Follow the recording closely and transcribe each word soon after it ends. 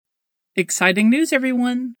Exciting news,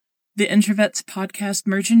 everyone! The Introvets Podcast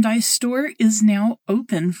merchandise store is now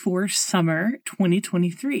open for summer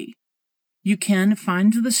 2023. You can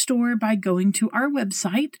find the store by going to our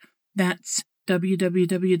website, that's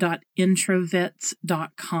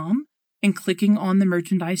www.introvets.com, and clicking on the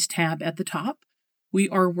merchandise tab at the top. We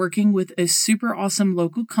are working with a super awesome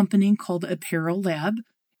local company called Apparel Lab.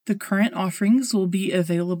 The current offerings will be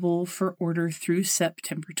available for order through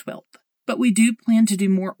September 12th. But we do plan to do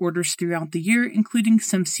more orders throughout the year, including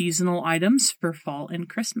some seasonal items for fall and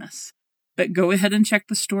Christmas. But go ahead and check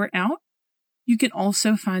the store out. You can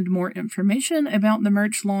also find more information about the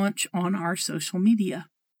merch launch on our social media.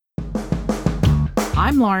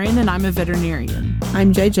 I'm Lauren, and I'm a veterinarian.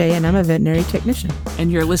 I'm JJ, and I'm a veterinary technician.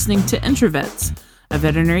 And you're listening to Introvets, a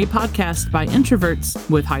veterinary podcast by introverts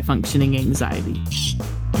with high-functioning anxiety.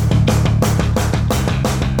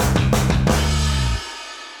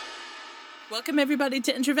 Welcome, everybody,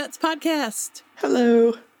 to Introvets Podcast.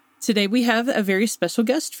 Hello. Today, we have a very special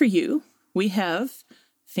guest for you. We have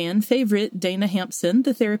fan favorite Dana Hampson,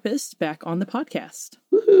 the therapist, back on the podcast.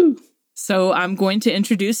 Woohoo. So I'm going to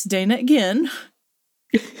introduce Dana again.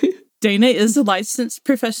 Dana is a licensed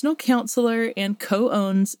professional counselor and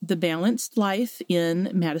co-owns The Balanced Life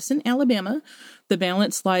in Madison, Alabama. The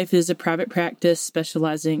Balanced Life is a private practice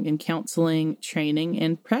specializing in counseling, training,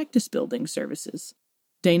 and practice building services.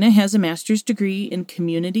 Dana has a master's degree in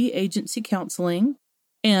community agency counseling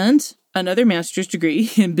and another master's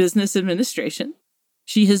degree in business administration.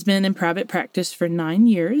 She has been in private practice for 9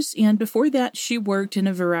 years, and before that, she worked in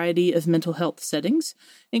a variety of mental health settings,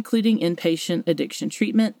 including inpatient addiction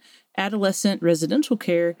treatment, adolescent residential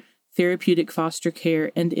care, therapeutic foster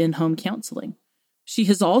care, and in-home counseling. She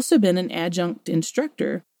has also been an adjunct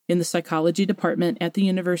instructor in the psychology department at the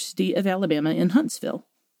University of Alabama in Huntsville.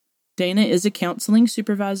 Dana is a counseling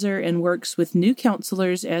supervisor and works with new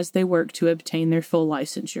counselors as they work to obtain their full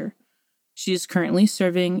licensure. She is currently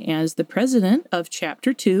serving as the president of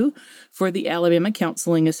Chapter 2 for the Alabama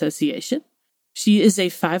Counseling Association. She is a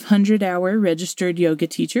 500-hour registered yoga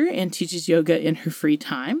teacher and teaches yoga in her free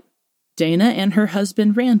time. Dana and her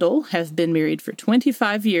husband, Randall, have been married for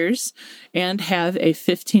 25 years and have a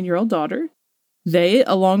 15-year-old daughter. They,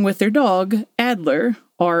 along with their dog, Adler,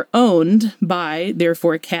 are owned by their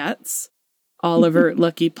 4 cats, Oliver,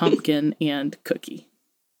 Lucky, Pumpkin, and Cookie.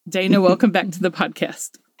 Dana, welcome back to the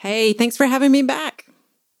podcast. Hey, thanks for having me back.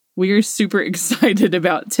 We are super excited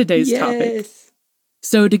about today's topic.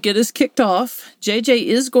 So to get us kicked off, JJ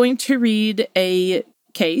is going to read a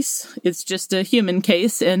case. It's just a human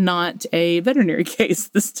case and not a veterinary case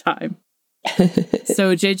this time.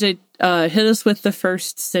 So JJ, hit us with the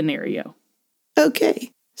first scenario.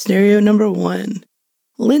 Okay. Scenario number 1.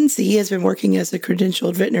 Lindsay has been working as a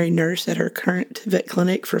credentialed veterinary nurse at her current vet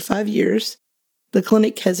clinic for 5 years. The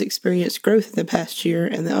clinic has experienced growth in the past year,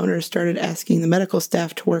 and the owner has started asking the medical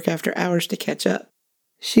staff to work after hours to catch up.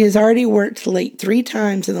 She has already worked late 3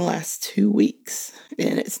 times in the last 2 weeks,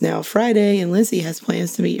 and it's now Friday, and Lindsay has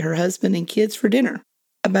plans to meet her husband and kids for dinner.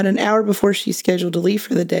 About an hour before she's scheduled to leave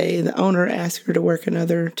for the day, the owner asks her to work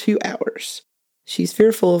another 2 hours. She's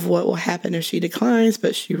fearful of what will happen if she declines,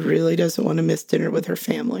 but she really doesn't want to miss dinner with her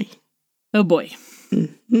family. Oh boy.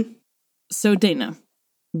 Mm-hmm. So Dana,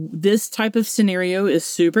 this type of scenario is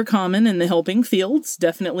super common in the helping fields,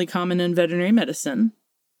 definitely common in veterinary medicine.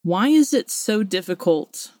 Why is it so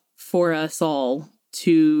difficult for us all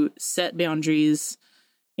to set boundaries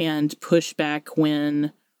and push back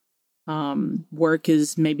when work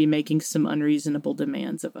is maybe making some unreasonable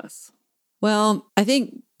demands of us? Well, I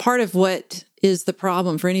think part of what is the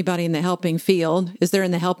problem for anybody in the helping field is they're in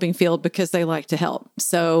the helping field because they like to help.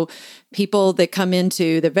 So people that come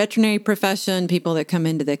into the veterinary profession, people that come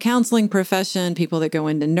into the counseling profession, people that go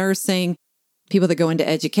into nursing, people that go into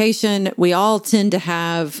education, we all tend to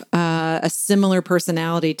have a similar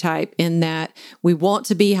personality type in that we want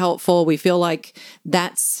to be helpful. We feel like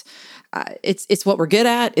that's it's what we're good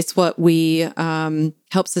at. It's what we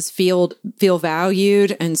helps us feel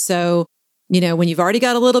valued. And so, you know, when you've already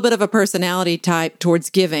got a little bit of a personality type towards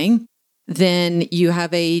giving, then you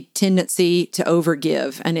have a tendency to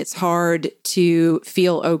overgive. And it's hard to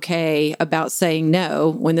feel okay about saying no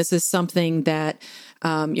when this is something that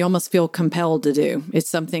you almost feel compelled to do. It's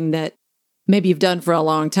something that maybe you've done for a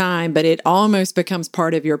long time, but it almost becomes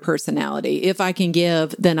part of your personality. If I can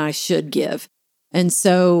give, then I should give. And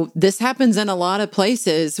so this happens in a lot of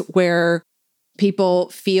places where people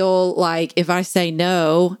feel like if I say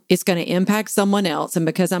no, it's going to impact someone else. And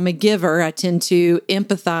because I'm a giver, I tend to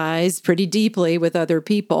empathize pretty deeply with other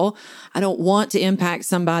people. I don't want to impact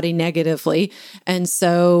somebody negatively. And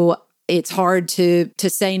so it's hard to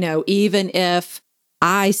say no, even if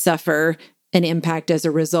I suffer an impact as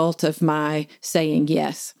a result of my saying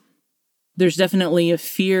yes. There's definitely a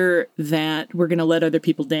fear that we're going to let other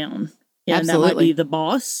people down. And Absolutely. That might be the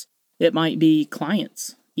boss. It might be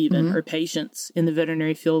clients even, or patients. In the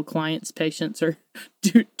veterinary field, clients, patients are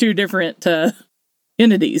two different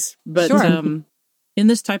entities. But Sure. In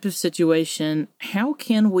this type of situation, how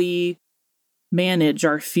can we manage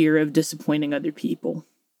our fear of disappointing other people?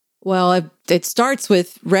 Well, it starts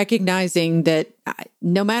with recognizing that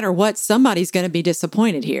no matter what, somebody's going to be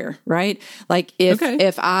disappointed here, right? Like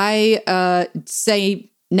if I say,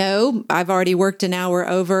 no, I've already worked an hour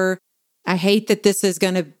over, I hate that this is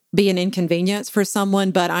going to be an inconvenience for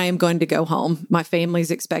someone, but I am going to go home. My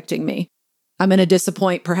family's expecting me. I'm going to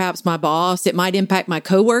disappoint perhaps my boss. It might impact my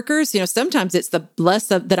coworkers. Sometimes it's the less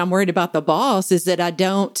that I'm worried about the boss is that I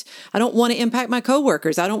don't want to impact my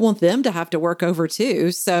coworkers. I don't want them to have to work over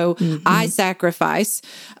too. So I sacrifice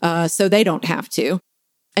so they don't have to.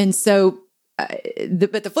 And so,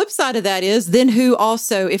 but the flip side of that is then who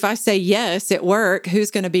also, if I say yes at work,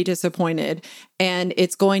 who's going to be disappointed? And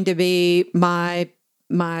it's going to be my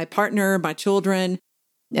partner, my children.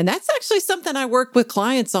 And that's actually something I work with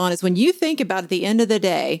clients on is when you think about at the end of the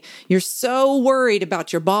day, you're so worried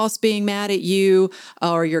about your boss being mad at you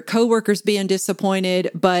or your coworkers being disappointed.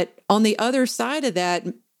 But on the other side of that,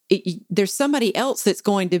 there's somebody else that's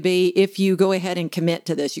going to be, if you go ahead and commit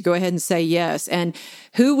to this, you go ahead and say yes. And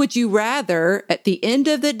who would you rather at the end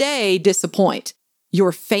of the day disappoint?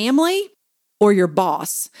 Your family or your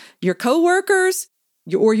boss, your coworkers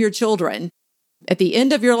or your children? At the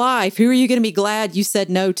end of your life, who are you going to be glad you said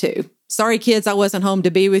no to? Sorry, kids, I wasn't home to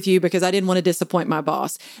be with you because I didn't want to disappoint my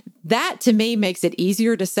boss. That to me makes it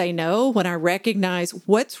easier to say no when I recognize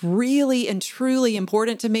what's really and truly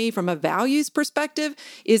important to me from a values perspective.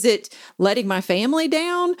 Is it letting my family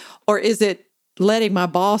down or is it letting my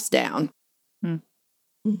boss down?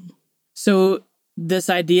 So this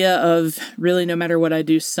idea of really no matter what I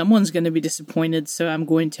do, someone's going to be disappointed. So I'm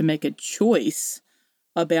going to make a choice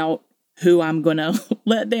about who I'm going to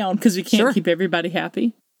let down because we can't keep everybody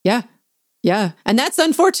happy. Yeah. Yeah. And that's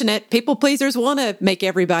unfortunate. People pleasers want to make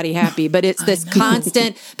everybody happy, but it's this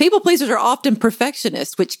constant, people pleasers are often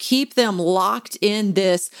perfectionists, which keep them locked in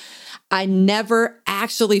this, I never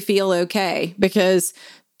actually feel okay because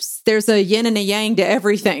there's a yin and a yang to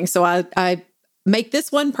everything. So I make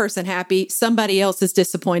this one person happy, somebody else is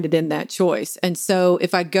disappointed in that choice. And so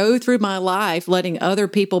if I go through my life letting other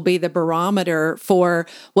people be the barometer for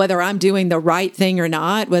whether I'm doing the right thing or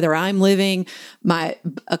not, whether I'm living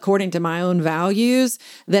according to my own values,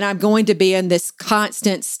 then I'm going to be in this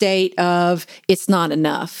constant state of it's not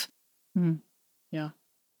enough. Yeah.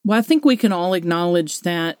 Well, I think we can all acknowledge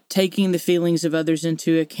that taking the feelings of others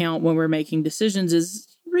into account when we're making decisions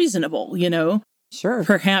is reasonable, Sure.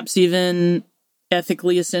 Perhaps even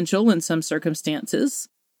ethically essential in some circumstances.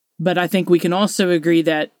 But I think we can also agree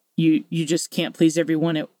that you just can't please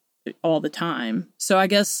everyone all the time. So I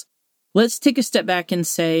guess let's take a step back and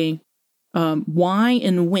say, why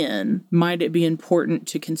and when might it be important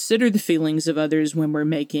to consider the feelings of others when we're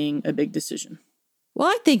making a big decision? Well,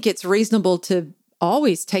 I think it's reasonable to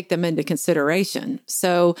always take them into consideration.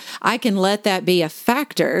 So I can let that be a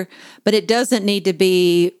factor, but it doesn't need to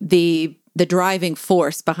be the driving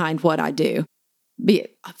force behind what I do.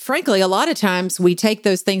 Frankly, a lot of times we take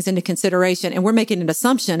those things into consideration and we're making an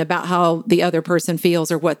assumption about how the other person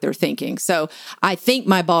feels or what they're thinking. So I think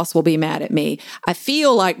my boss will be mad at me. I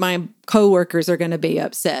feel like my coworkers are going to be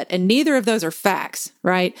upset. And neither of those are facts,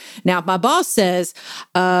 right? Now, if my boss says,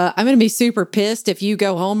 I'm going to be super pissed if you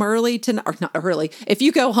go home early tonight, or not early, if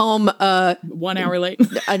you go home 1 hour late,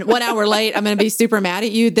 1 hour late, I'm going to be super mad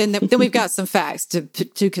at you, then we've got some facts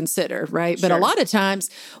to consider, right? Sure. But a lot of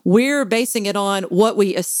times we're basing it on what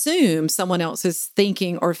we assume someone else is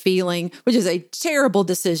thinking or feeling, which is a terrible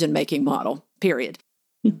decision-making model, period.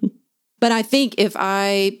 But I think if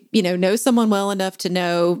I, know someone well enough to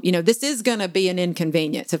know, this is going to be an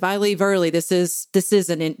inconvenience. If I leave early, this is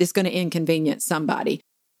going to inconvenience somebody.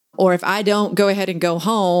 Or if I don't go ahead and go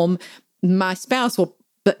home, my spouse will.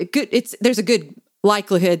 But there's a good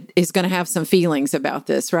likelihood is going to have some feelings about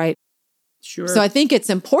this, right? Sure. So I think it's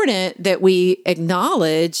important that we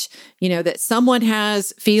acknowledge, that someone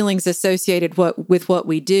has feelings associated with what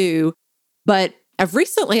we do, but I've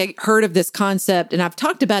recently heard of this concept, and I've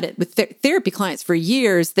talked about it with therapy clients for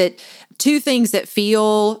years, that two things that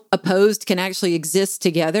feel opposed can actually exist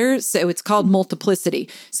together. So it's called multiplicity.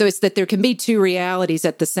 So it's that there can be two realities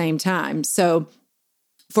at the same time. So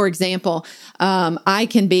For example, I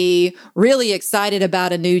can be really excited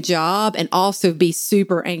about a new job and also be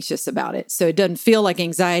super anxious about it. So it doesn't feel like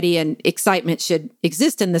anxiety and excitement should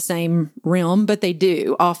exist in the same realm, but they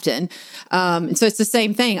do often. And so it's the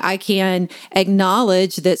same thing. I can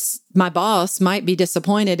acknowledge that my boss might be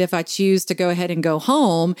disappointed if I choose to go ahead and go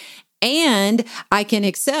home. And I can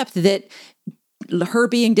accept that her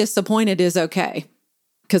being disappointed is okay.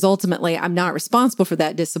 Because ultimately, I'm not responsible for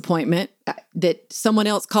that disappointment. That someone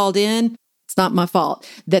else called in, it's not my fault.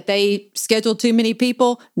 That they scheduled too many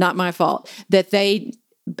people, not my fault. That they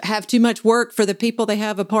have too much work for the people they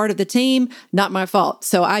have a part of the team, not my fault.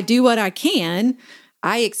 So I do what I can.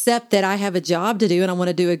 I accept that I have a job to do and I want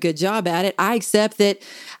to do a good job at it. I accept that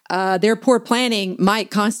their poor planning might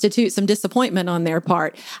constitute some disappointment on their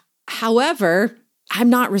part. However, I'm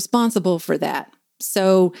not responsible for that.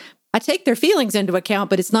 So I take their feelings into account,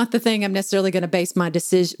 but it's not the thing I'm necessarily going to base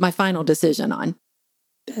my final decision on.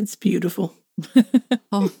 That's beautiful.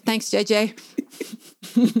 Oh, thanks, JJ.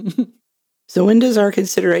 So when does our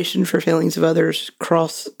consideration for feelings of others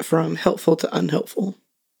cross from helpful to unhelpful?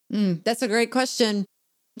 That's a great question.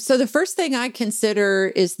 So the first thing I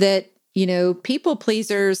consider is that, people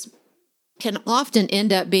pleasers can often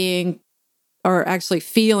end up being, or actually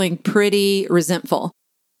feeling, pretty resentful.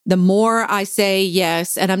 The more I say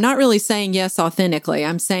yes, and I'm not really saying yes authentically,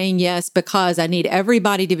 I'm saying yes because I need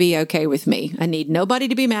everybody to be okay with me. I need nobody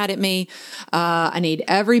to be mad at me. I need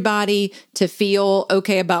everybody to feel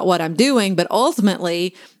okay about what I'm doing, but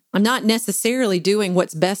ultimately, I'm not necessarily doing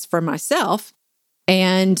what's best for myself.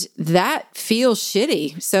 And that feels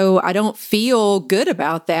shitty. So I don't feel good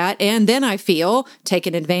about that. And then I feel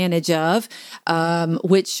taken advantage of,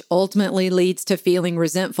 which ultimately leads to feeling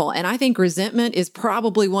resentful. And I think resentment is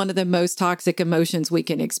probably one of the most toxic emotions we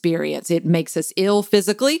can experience. It makes us ill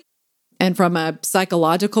physically. And from a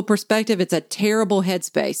psychological perspective, it's a terrible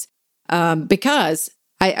headspace. Because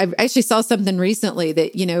I actually saw something recently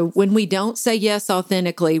that, when we don't say yes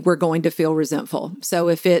authentically, we're going to feel resentful. So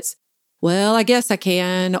if it's, well, I guess I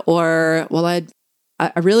can, or, well,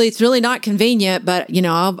 it's really not convenient, but,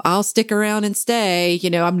 I'll stick around and stay.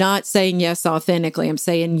 I'm not saying yes authentically. I'm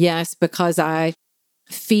saying yes because I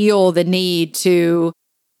feel the need to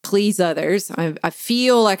please others. I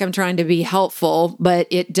feel like I'm trying to be helpful, but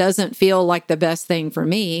it doesn't feel like the best thing for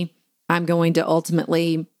me. I'm going to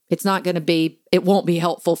ultimately, it won't be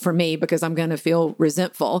helpful for me because I'm going to feel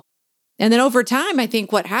resentful. And then over time, I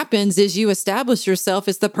think what happens is you establish yourself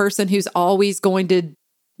as the person who's always going to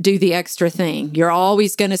do the extra thing. You're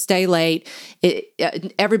always going to stay late.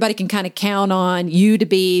 Everybody can kind of count on you to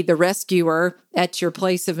be the rescuer at your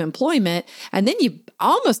place of employment. And then you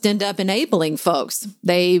almost end up enabling folks.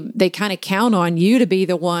 They kind of count on you to be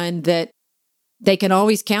the one that they can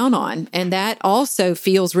always count on. And that also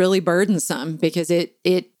feels really burdensome because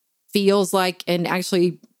it feels like, and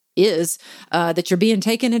actually is, that you're being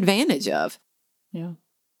taken advantage of. Yeah.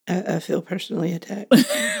 I feel personally attacked.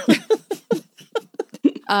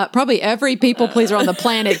 Probably every people pleaser on the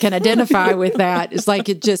planet can identify with that. It's like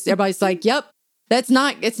everybody's like, yep, it's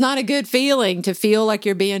not a good feeling to feel like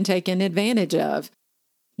you're being taken advantage of.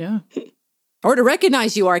 Yeah. Or to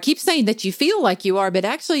recognize you are. I keep saying that you feel like you are, but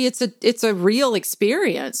actually it's a real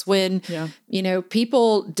experience when,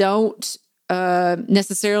 people don't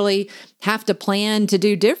necessarily have to plan to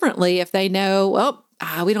do differently if they know, well,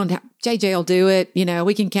 we don't have, JJ will do it.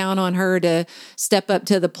 We can count on her to step up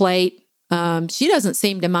to the plate. She doesn't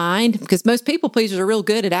seem to mind because most people pleasers are real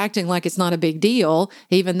good at acting like it's not a big deal,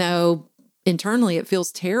 even though internally it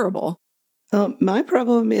feels terrible. My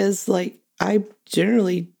problem is I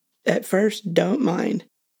generally at first don't mind.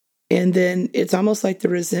 And then it's almost like the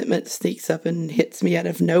resentment sneaks up and hits me out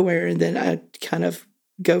of nowhere. And then I kind of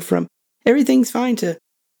go from everything's fine to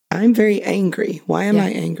I'm very angry. Why am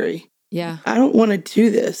I angry? Yeah. I don't want to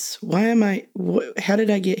do this. Why am I? How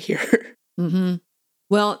did I get here? Mm-hmm.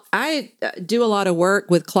 Well, I do a lot of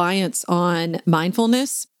work with clients on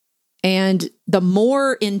mindfulness. And the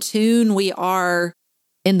more in tune we are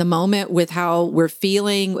in the moment with how we're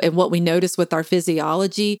feeling and what we notice with our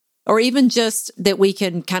physiology, or even just that we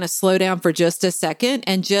can kind of slow down for just a second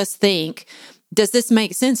and just think, does this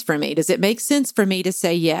make sense for me? Does it make sense for me to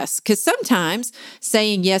say yes? Because sometimes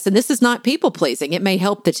saying yes, and this is not people pleasing, it may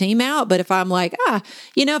help the team out. But if I'm like,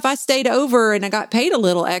 if I stayed over and I got paid a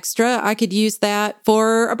little extra, I could use that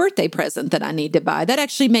for a birthday present that I need to buy. That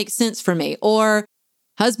actually makes sense for me. Or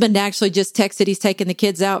husband actually just texted he's taking the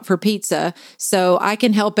kids out for pizza, so I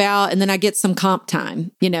can help out and then I get some comp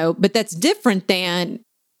time, but that's different than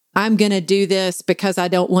I'm going to do this because I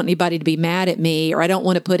don't want anybody to be mad at me, or I don't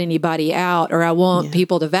want to put anybody out, or I want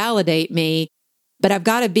people to validate me. But I've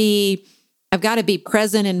got to be I've got to be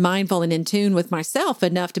present and mindful and in tune with myself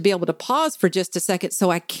enough to be able to pause for just a second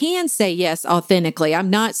so I can say yes authentically. I'm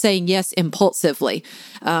not saying yes impulsively,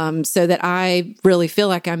 so that I really feel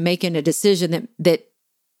like I'm making a decision that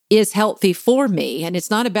is healthy for me. And it's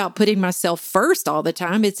not about putting myself first all the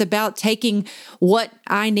time. It's about taking what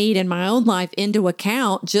I need in my own life into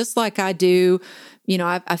account, just like I do.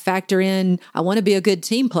 I factor in, I want to be a good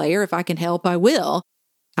team player. If I can help, I will.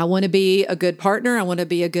 I want to be a good partner. I want to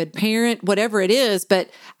be a good parent, whatever it is, but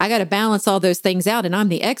I got to balance all those things out. And I'm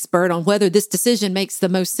the expert on whether this decision makes the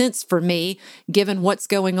most sense for me, given what's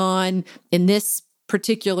going on in this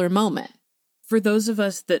particular moment. For those of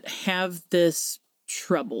us that have this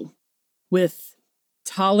trouble with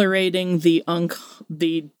tolerating the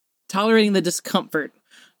discomfort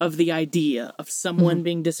of the idea of someone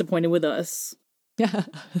being disappointed with us,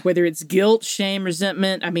 whether it's guilt, shame,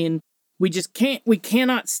 resentment. I mean, we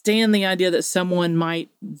cannot stand the idea that someone might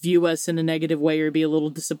view us in a negative way or be a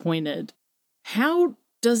little disappointed. How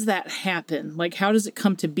does that happen? Like, how does it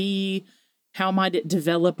come to be? How might it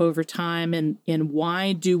develop over time? And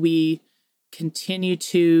why do we continue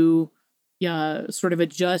to sort of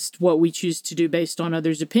adjust what we choose to do based on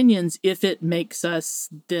others' opinions if it makes us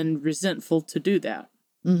then resentful to do that?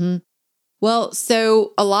 Mm-hmm. Well,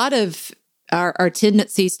 so a lot of our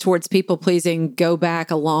tendencies towards people pleasing go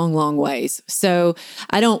back a long, long ways. So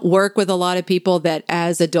I don't work with a lot of people that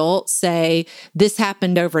as adults say, this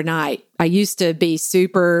happened overnight. I used to be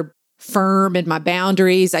super firm in my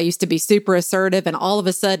boundaries. I used to be super assertive, and all of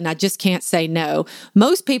a sudden I just can't say no.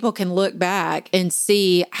 Most people can look back and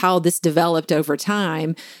see how this developed over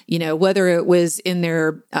time, whether it was in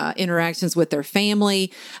their interactions with their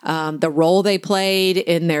family, the role they played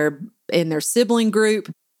in their sibling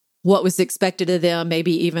group, what was expected of them,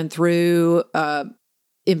 maybe even through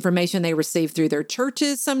information they received through their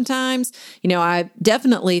churches sometimes. I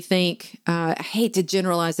definitely think, I hate to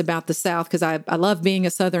generalize about the South because I love being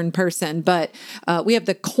a Southern person, but we have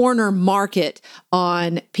the corner market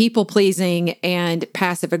on people pleasing and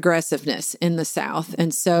passive aggressiveness in the South.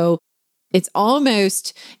 And so it's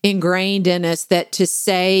almost ingrained in us that to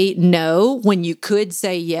say no when you could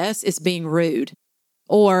say yes is being rude.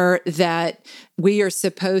 Or that we are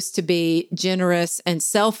supposed to be generous and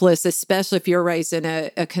selfless, especially if you're raised in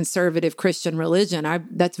a conservative Christian religion.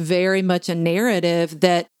 That's very much a narrative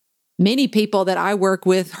that many people that I work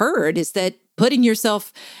with heard, is that putting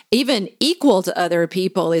yourself even equal to other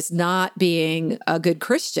people is not being a good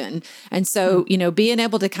Christian. And so, being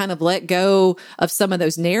able to kind of let go of some of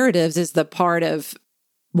those narratives is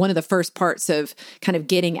one of the first parts of kind of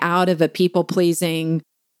getting out of a people-pleasing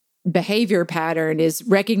behavior pattern, is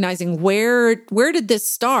recognizing where did this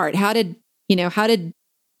start? How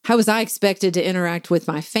was I expected to interact with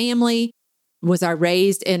my family? Was I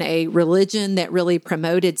raised in a religion that really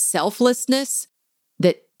promoted selflessness?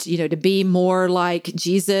 That, to be more like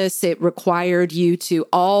Jesus, it required you to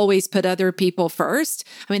always put other people first.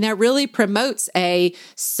 I mean, that really promotes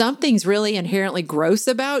something's really inherently gross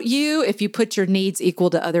about you if you put your needs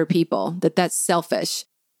equal to other people, that's selfish.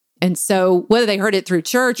 And so whether they heard it through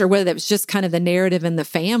church or whether that was just kind of the narrative in the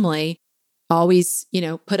family, always,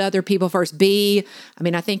 put other people first. I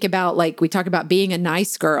think about, we talk about being a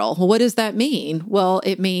nice girl. Well, what does that mean? Well,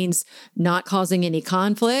 it means not causing any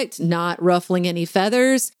conflict, not ruffling any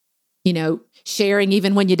feathers, sharing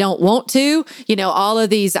even when you don't want to, all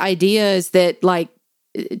of these ideas that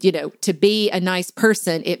to be a nice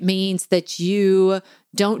person, it means that you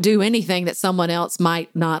don't do anything that someone else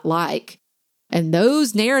might not like. And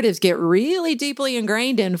those narratives get really deeply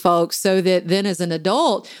ingrained in folks so that then as an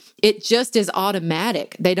adult, it just is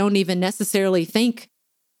automatic. They don't even necessarily think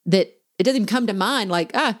that, it doesn't even come to mind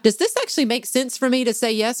does this actually make sense for me to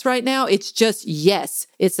say yes right now? It's just yes.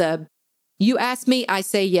 You ask me, I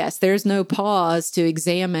say yes. There's no pause to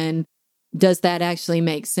examine, does that actually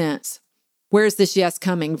make sense? Where's this yes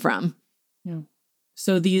coming from? Yeah.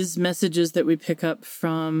 So these messages that we pick up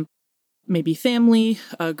from maybe family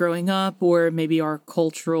growing up, or maybe our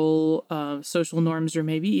cultural social norms, or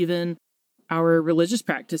maybe even our religious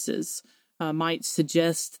practices might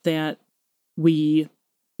suggest that we,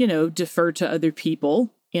 defer to other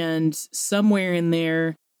people. And somewhere in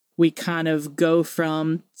there, we kind of go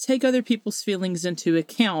from take other people's feelings into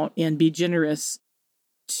account and be generous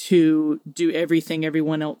to do everything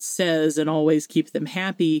everyone else says and always keep them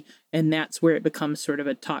happy. And that's where it becomes sort of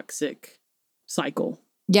a toxic cycle.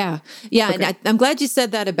 Yeah. Okay. And I'm glad you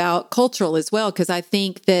said that about cultural as well, because I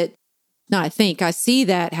see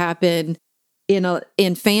that happen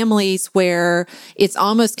in families where it's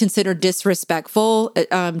almost considered disrespectful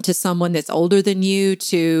to someone that's older than you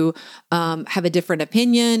to have a different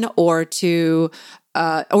opinion, or to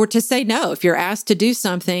or to say no. If you're asked to do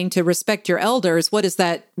something, to respect your elders, what does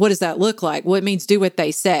that look like? Well, it means do what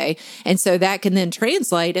they say. And so that can then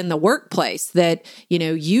translate in the workplace that,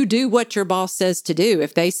 you do what your boss says to do.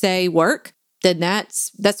 If they say work, then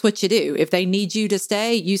that's what you do. If they need you to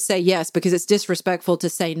stay, you say yes, because it's disrespectful to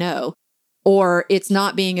say no. Or it's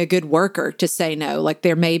not being a good worker to say no. Like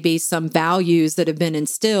there may be some values that have been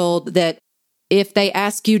instilled that if they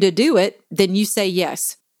ask you to do it, then you say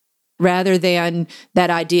yes, rather than that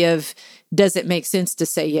idea of, does it make sense to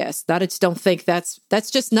say yes? I just don't think that's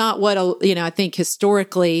just not what, I think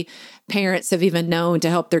historically parents have even known to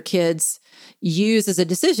help their kids use as a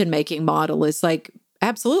decision-making model, is like,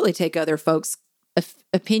 absolutely take other folks'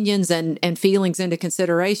 opinions and feelings into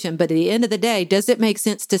consideration. But at the end of the day, does it make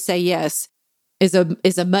sense to say yes is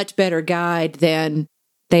a much better guide than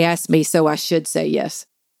they asked me, so I should say yes.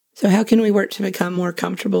 So how can we work to become more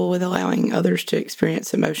comfortable with allowing others to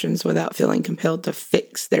experience emotions without feeling compelled to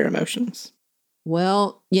fix their emotions?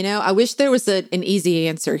 Well, I wish there was an easy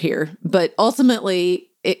answer here, but ultimately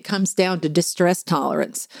it comes down to distress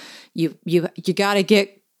tolerance. You got to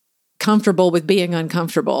get comfortable with being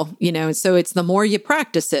uncomfortable, and so it's the more you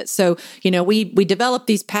practice it. So, we develop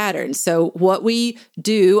these patterns. So what we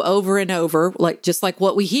do over and over, just like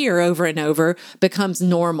what we hear over and over, becomes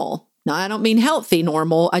normal. Now, I don't mean healthy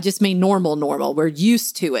normal. I just mean normal. We're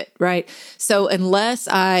used to it, right? So unless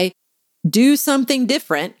I do something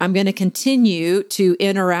different, I'm going to continue to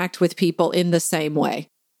interact with people in the same way.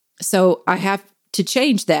 So I have to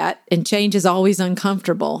change that, and change is always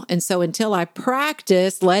uncomfortable. And so until I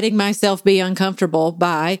practice letting myself be uncomfortable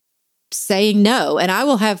by saying no, and I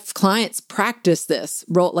will have clients practice this,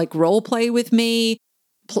 role play with me,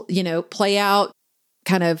 play out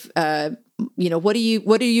kind of, what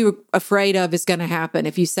are you afraid of is going to happen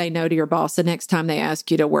if you say no to your boss the next time they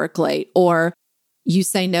ask you to work late, or you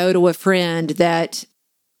say no to a friend that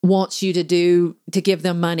wants you to give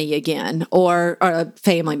them money again, or a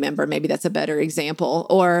family member. Maybe that's a better example.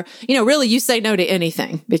 Or, really you say no to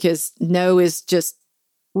anything, because no is just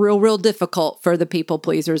real difficult for the people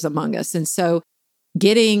pleasers among us. And so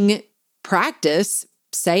getting practice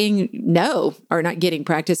saying no, or not getting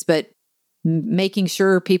practice, but making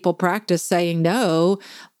sure people practice saying no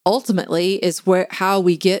ultimately is how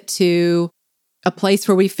we get to a place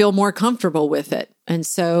where we feel more comfortable with it. And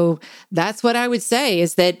so that's what I would say,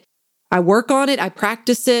 is that I work on it, I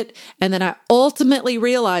practice it, and then I ultimately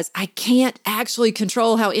realize I can't actually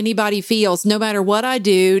control how anybody feels, no matter what I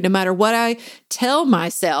do, no matter what I tell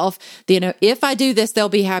myself. If I do this, they'll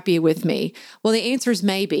be happy with me. Well, the answer is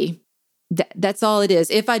maybe. That's all it is.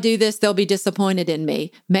 If I do this, they'll be disappointed in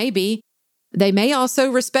me. Maybe. They may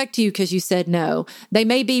also respect you because you said no. They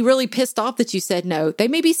may be really pissed off that you said no. They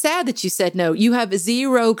may be sad that you said no. You have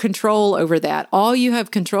zero control over that. All you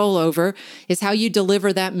have control over is how you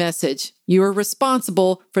deliver that message. You are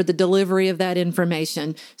responsible for the delivery of that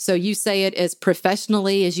information. So you say it as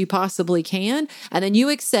professionally as you possibly can, and then you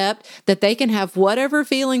accept that they can have whatever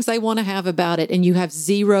feelings they want to have about it, and you have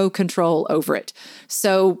zero control over it.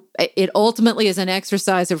 So it ultimately is an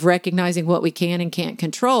exercise of recognizing what we can and can't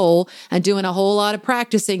control, and doing a whole lot of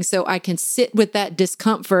practicing so I can sit with that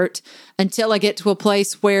discomfort until I get to a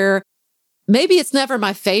place where maybe it's never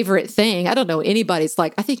my favorite thing. I don't know anybody's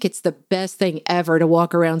like, I think it's the best thing ever to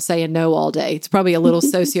walk around saying no all day. It's probably a little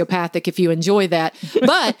sociopathic if you enjoy that.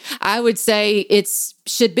 But I would say it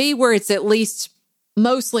should be where it's at least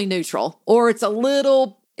mostly neutral, or it's a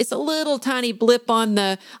little tiny blip on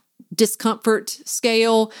the discomfort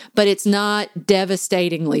scale, but it's not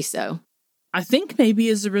devastatingly so. I think maybe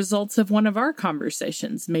as a result of one of our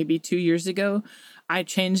conversations, maybe 2 years ago, I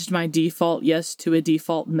changed my default yes to a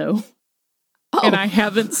default no. Oh. And I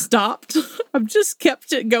haven't stopped. I've just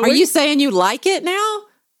kept it going. Are you saying you like it now?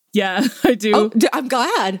 Yeah, I do. Oh, I'm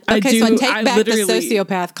glad. Okay, so I take back the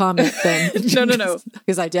sociopath comment then. No.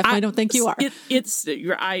 Because I definitely don't think you are.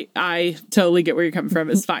 I totally get where you're coming from.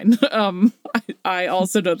 It's fine. I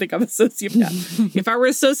also don't think I'm a sociopath. If I were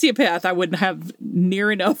a sociopath, I wouldn't have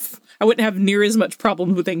near as much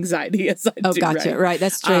problem with anxiety as I do. Oh, gotcha. Right.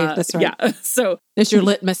 That's true. That's right. Yeah. So it's your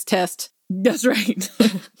litmus test. That's right.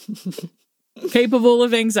 Capable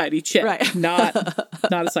of anxiety, check. Right. Not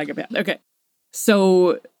a psychopath. Okay.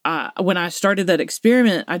 So when I started that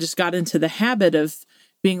experiment, I just got into the habit of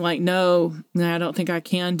being like, no, I don't think I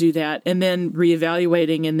can do that. And then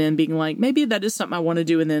reevaluating, and then being like, maybe that is something I want to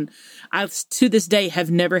do. And then I, to this day,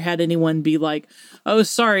 have never had anyone be like, oh,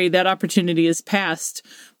 sorry, that opportunity is passed.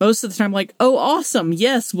 Most of the time, like, oh, awesome.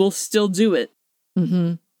 Yes, we'll still do it.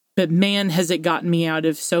 Mm-hmm. But man, has it gotten me out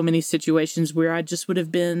of so many situations where I just would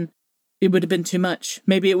have been it would have been too much.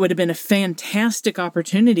 Maybe it would have been a fantastic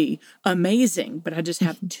opportunity, amazing, but I just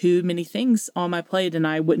have too many things on my plate and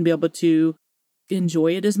I wouldn't be able to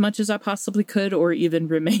enjoy it as much as I possibly could or even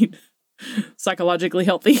remain psychologically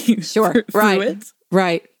healthy through it.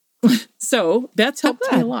 Right. So that's helped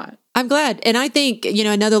me a lot. I'm glad. And I think,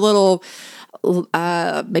 another little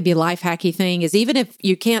maybe life hacky thing is even if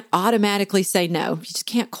you can't automatically say no, you just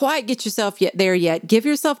can't quite get yourself there yet, give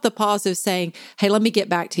yourself the pause of saying, hey, let me get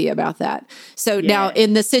back to you about that. So now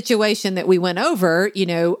in the situation that we went over,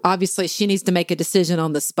 obviously she needs to make a decision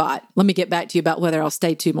on the spot. Let me get back to you about whether I'll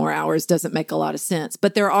stay 2 more hours. Doesn't make a lot of sense.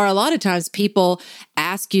 But there are a lot of times people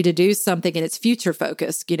ask you to do something and it's future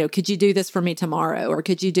focused. Could you do this for me tomorrow? Or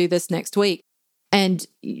could you do this next week? And,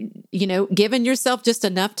 giving yourself just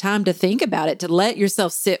enough time to think about it, to let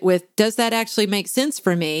yourself sit with, does that actually make sense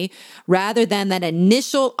for me? Rather than that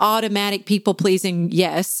initial automatic people-pleasing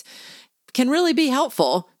yes can really be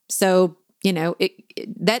helpful. So,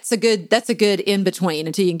 that's a good in-between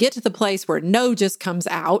until you can get to the place where no just comes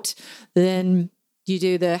out. Then you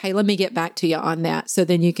do hey, let me get back to you on that. So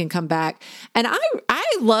then you can come back. And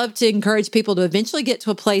I love to encourage people to eventually get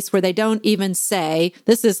to a place where they don't even say,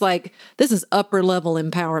 this is upper level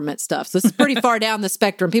empowerment stuff. So this is pretty far down the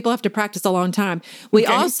spectrum. People have to practice a long time. We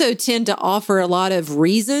also tend to offer a lot of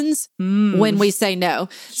reasons when we say no.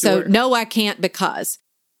 Sure. So no, I can't because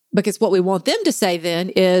what we want them to say then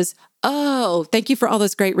is, oh, thank you for all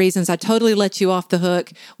those great reasons. I totally let you off the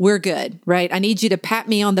hook. We're good, right? I need you to pat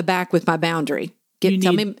me on the back with my boundary.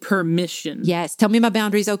 Tell me permission. Yes. Tell me my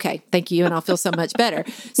boundaries. Okay. Thank you. And I'll feel so much better.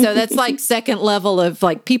 So that's like second level of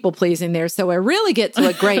like people pleasing there. So I really get to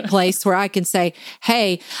a great place where I can say,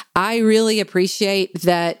 hey, I really appreciate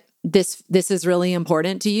that this is really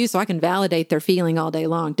important to you. So I can validate their feeling all day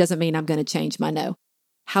long. Doesn't mean I'm going to change my no.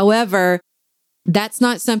 However, that's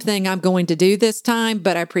not something I'm going to do this time,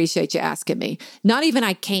 but I appreciate you asking me. Not even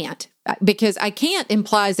I can't, because I can't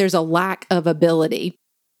implies there's a lack of ability.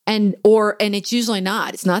 And it's usually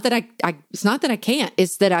not. It's not that I can't.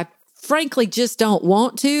 It's that I frankly just don't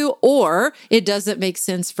want to, or it doesn't make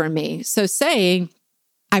sense for me. So saying,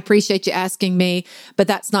 I appreciate you asking me, but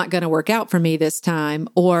that's not going to work out for me this time.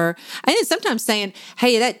 Or I think sometimes saying,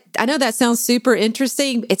 hey, I know that sounds super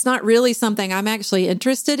interesting. It's not really something I'm actually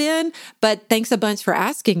interested in, but thanks a bunch for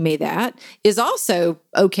asking me that is also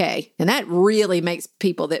okay. And that really makes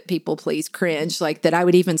people that people please cringe, like that I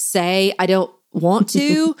would even say, I don't want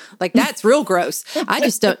to, like that's real gross. I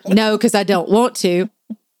just don't know because I don't want to.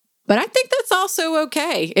 But I think that's also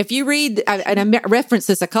okay. If you read, and I referenced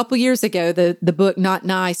this a couple years ago, the book Not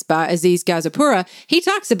Nice by Aziz Gazipura, he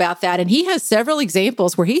talks about that. And he has several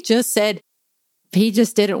examples where he just said he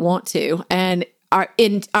just didn't want to. And our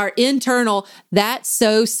internal, that's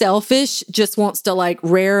so selfish, just wants to like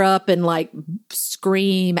rear up and like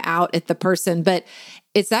scream out at the person. But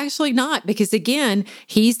it's actually not, because again,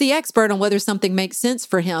 he's the expert on whether something makes sense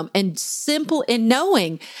for him. And simple in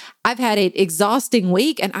knowing I've had an exhausting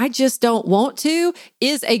week and I just don't want to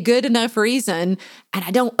is a good enough reason. And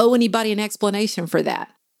I don't owe anybody an explanation for that.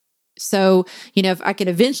 So, if I can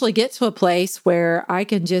eventually get to a place where I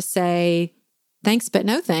can just say, thanks, but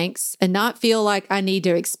no thanks, and not feel like I need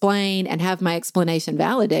to explain and have my explanation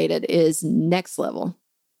validated is next level.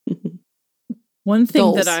 One thing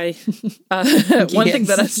Goals. that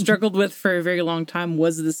I struggled with for a very long time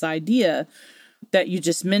was this idea that you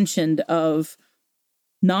just mentioned of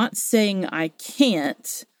not saying I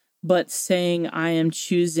can't, but saying I am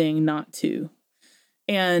choosing not to.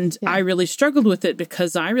 And I really struggled with it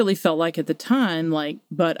because I really felt like at the time, like,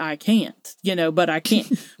 but I can't, but I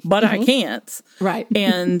can't, but I can't. Right.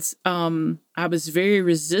 And I was very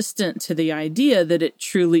resistant to the idea that it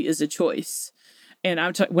truly is a choice.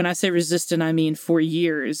 And when I say resistant, I mean for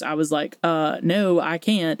years, I was like, no, I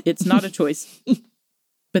can't. It's not a choice.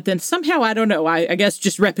 But then somehow, I don't know, I guess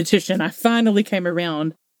just repetition, I finally came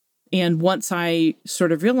around. And once I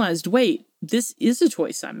sort of realized, wait, this is a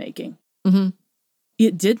choice I'm making. Mm-hmm.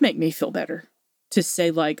 It did make me feel better to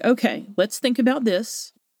say like, okay, let's think about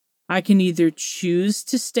this. I can either choose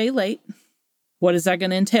to stay late. What is that going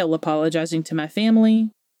to entail? Apologizing to my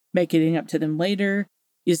family, making it up to them later.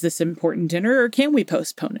 Is this an important dinner or can we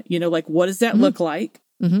postpone it? Like, what does that look like?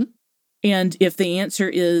 Mm-hmm. And if the answer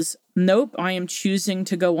is nope, I am choosing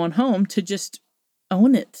to go on home, to just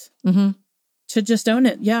own it. Mm-hmm. To just own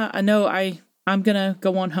it. Yeah, I know I'm going to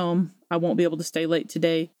go on home. I won't be able to stay late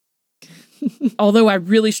today. Although I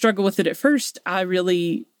really struggled with it at first, I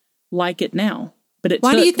really like it now. But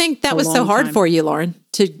why do you think that was so hard for you, Lauren,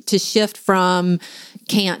 to shift from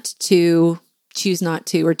can't to choose not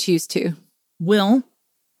to or choose to? Well,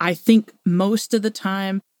 I think most of the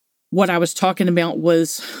time what I was talking about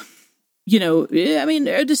was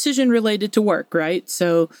a decision related to work, right?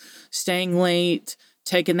 So staying late,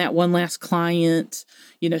 taking that one last client,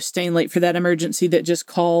 staying late for that emergency that just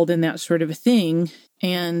called and that sort of a thing.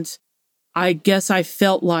 And I guess I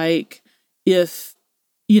felt like if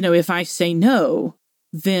I say no,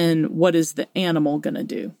 then what is the animal going to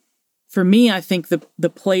do? For me, I think the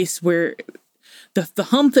place where the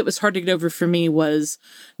hump that was hard to get over for me was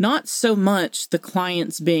not so much the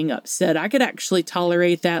clients being upset. I could actually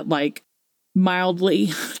tolerate that like mildly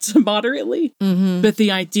to moderately, but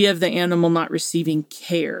the idea of the animal not receiving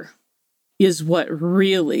care is what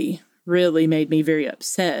really, really made me very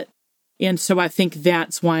upset. And so I think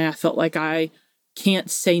that's why I felt like I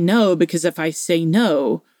can't say no, because if I say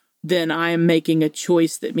no, then I am making a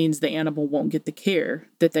choice that means the animal won't get the care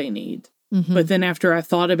that they need. But then after I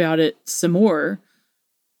thought about it some more,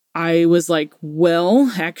 I was like, well,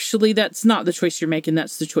 actually, that's not the choice you're making.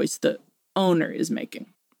 That's the choice the owner is making.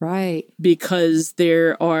 Right. Because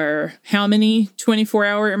there are how many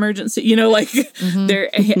 24-hour emergency, there,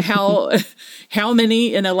 how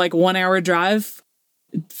many in a 1 hour drive,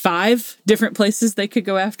 5 different places they could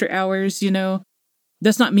go after hours,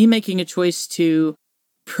 That's not me making a choice to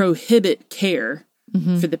prohibit care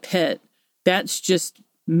for the pet. That's just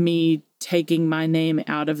me taking my name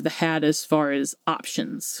out of the hat as far as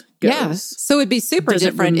options goes. Yeah. So it'd be super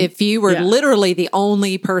different if you were literally the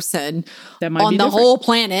only person on the whole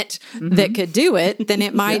planet that could do it. Then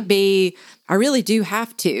it might be, I really do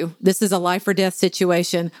have to. This is a life or death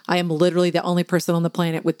situation. I am literally the only person on the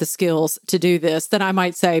planet with the skills to do this. Then I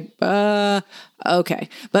might say, okay.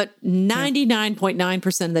 But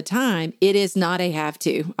 99.9% of the time, it is not a have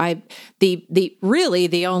to.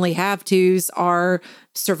 The only have tos are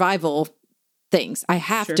survival things. I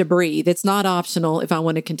have to breathe. It's not optional if I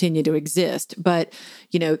want to continue to exist. But,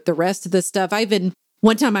 the rest of the stuff,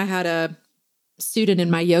 one time I had a student in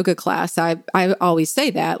my yoga class. I always say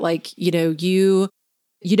that,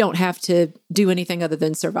 you don't have to do anything other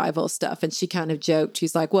than survival stuff. And she kind of joked.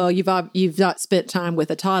 She's like, well, you've not spent time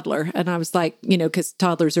with a toddler. And I was like, because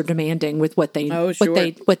toddlers are demanding with what they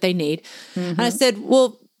need. And I said,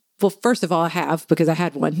 well, first of all, I have, because I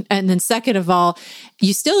had one. And then second of all,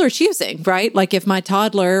 you still are choosing, right? Like if my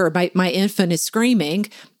toddler or my infant is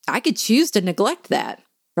screaming, I could choose to neglect that,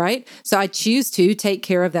 right? So I choose to take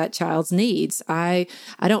care of that child's needs. I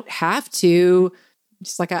don't have to,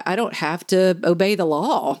 just like I don't have to obey the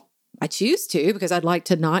law. I choose to because I'd like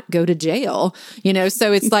to not go to jail,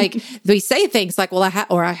 So it's like we say things like, well, I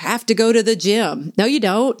have to go to the gym. No, you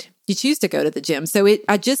don't. You choose to go to the gym. So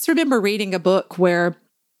I just remember reading a book where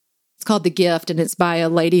it's called The Gift, and it's by a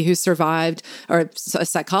lady who survived, or a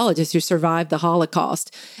psychologist who survived the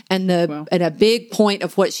Holocaust. And and a big point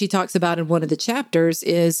of what she talks about in one of the chapters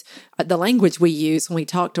is the language we use when we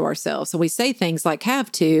talk to ourselves. So we say things like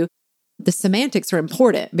have to. The semantics are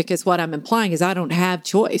important because what I'm implying is I don't have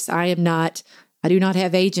choice. I do not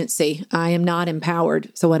have agency. I am not empowered.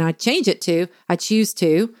 So when I change it to I choose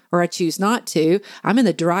to, or I choose not to, I'm in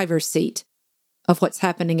the driver's seat of what's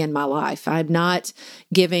happening in my life. I'm not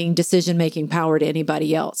giving decision-making power to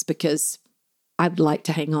anybody else because I'd like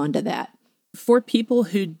to hang on to that. For people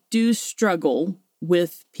who do struggle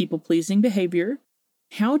with people-pleasing behavior,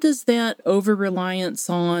 how does that over-reliance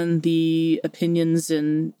on the opinions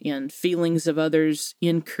and feelings of others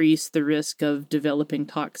increase the risk of developing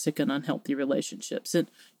toxic and unhealthy relationships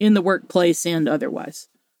in the workplace and otherwise?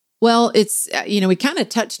 Well, it's, we kind of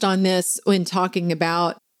touched on this when talking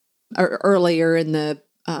about earlier in the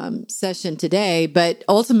session today, but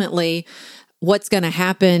ultimately what's going to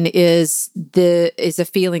happen is a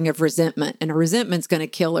feeling of resentment, and a resentment's going to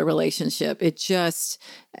kill a relationship. It just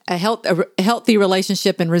a healthy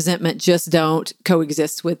relationship and resentment just don't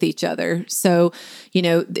coexist with each other. So,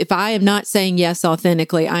 if I am not saying yes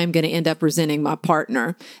authentically, I'm going to end up resenting my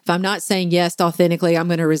partner. If I'm not saying yes authentically, I'm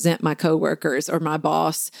going to resent my coworkers or my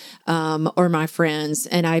boss, or my friends.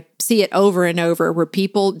 And I see it over and over where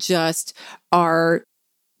people just are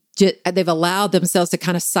they've allowed themselves to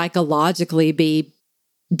kind of psychologically be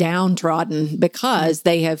downtrodden because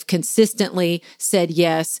they have consistently said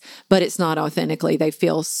yes, but it's not authentically. They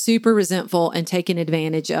feel super resentful and taken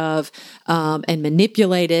advantage of, and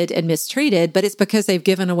manipulated and mistreated, but it's because they've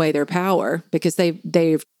given away their power, because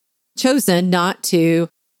they've chosen not to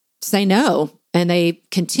say no, and they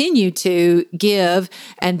continue to give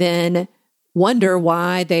and then wonder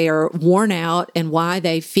why they are worn out and why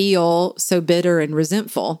they feel so bitter and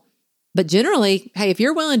resentful. But generally, hey, if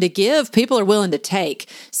you're willing to give, people are willing to take.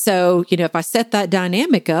 So, if I set that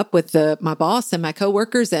dynamic up with my boss and my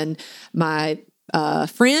coworkers and my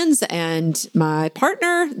friends and my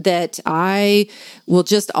partner that I will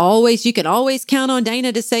just always, you can always count on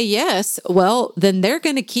Dana to say yes, well, then they're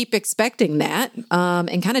going to keep expecting that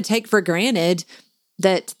and kind of take for granted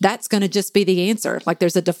that that's going to just be the answer. Like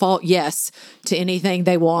there's a default yes to anything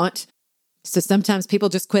they want. So sometimes people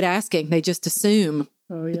just quit asking. They just assume,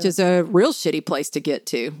 which is a real shitty place to get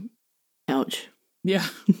to. Ouch. Yeah.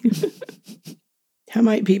 How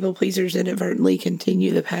might people pleasers inadvertently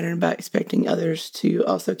continue the pattern by expecting others to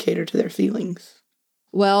also cater to their feelings?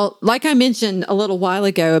 Well, like I mentioned a little while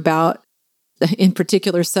ago about, in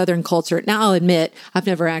particular, Southern culture. Now, I'll admit, I've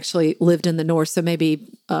never actually lived in the North, so maybe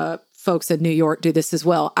folks in New York do this as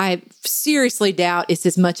well. I seriously doubt it's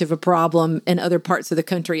as much of a problem in other parts of the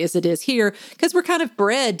country as it is here, because we're kind of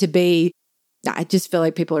bred to be, I just feel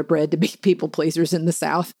like people are bred to be people pleasers in the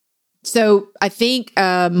South. So I think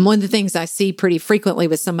one of the things I see pretty frequently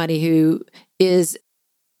with somebody who is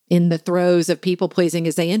in the throes of people pleasing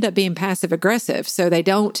is they end up being passive aggressive. So they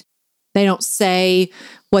don't say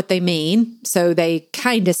what they mean. So they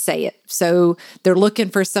kind of say it. So they're looking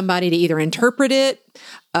for somebody to either interpret it.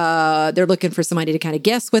 They're looking for somebody to kind of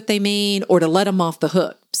guess what they mean or to let them off the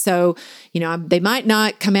hook. So, they might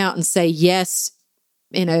not come out and say yes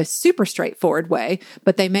in a super straightforward way,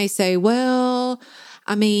 but they may say, well,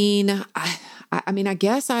 I mean, I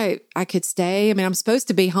guess I could stay. I mean, I'm supposed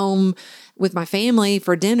to be home with my family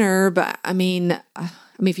for dinner, but I mean,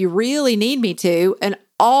 if you really need me to, and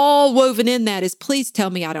all woven in that is, please tell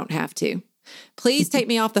me I don't have to. Please take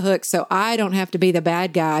me off the hook so I don't have to be the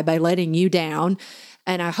bad guy by letting you down.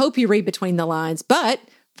 And I hope you read between the lines. But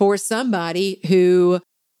for somebody who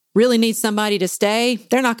really needs somebody to stay,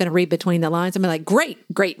 they're not going to read between the lines. I'm like, great.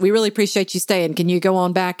 We really appreciate you staying. Can you go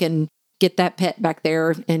on back and get that pet back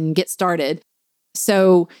there and get started?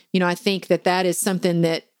 So, I think that is something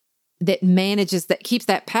that manages, that keeps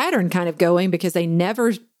that pattern kind of going, because they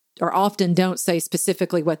never or often don't say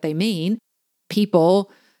specifically what they mean.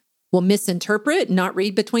 People will misinterpret, not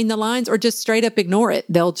read between the lines, or just straight up ignore it.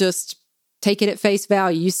 They'll just take it at face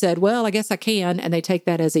value. You said, well, I guess I can. And they take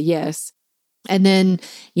that as a yes. And then,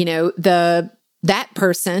 the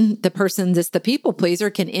person that's the people pleaser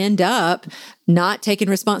can end up not taking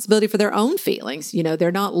responsibility for their own feelings.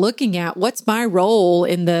 They're not looking at what's my role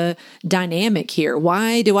in the dynamic here.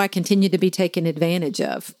 Why do I continue to be taken advantage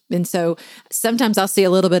of? And so sometimes I'll see a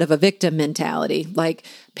little bit of a victim mentality. Like,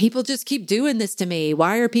 people just keep doing this to me.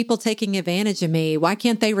 Why are people taking advantage of me? Why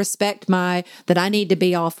can't they respect that I need to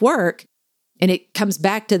be off work? And it comes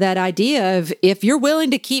back to that idea of, if you're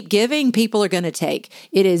willing to keep giving, people are going to take.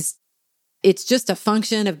 It's just a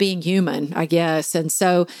function of being human, I guess. And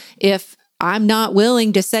so if I'm not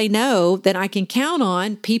willing to say no, then I can count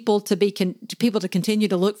on people to continue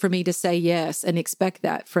to look for me to say yes and expect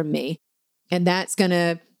that from me. And that's going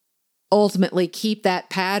to ultimately keep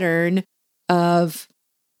that pattern of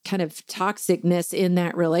kind of toxicness in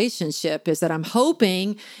that relationship, is that I'm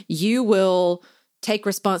hoping you will take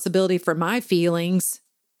responsibility for my feelings,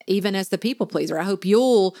 even as the people pleaser. I hope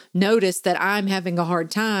you'll notice that I'm having a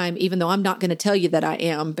hard time, even though I'm not going to tell you that I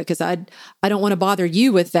am, because I don't want to bother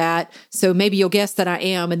you with that. So maybe you'll guess that I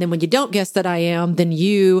am. And then when you don't guess that I am, then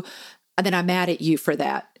I'm mad at you for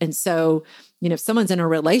that. And so, if someone's in a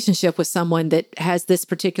relationship with someone that has this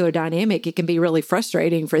particular dynamic, it can be really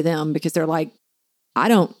frustrating for them, because they're like, I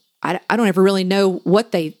don't ever really know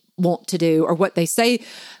what they want to do or what they say.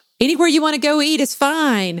 Anywhere you want to go eat is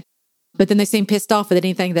fine. But then they seem pissed off with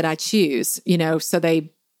anything that I choose, so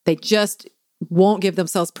they just won't give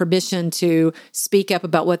themselves permission to speak up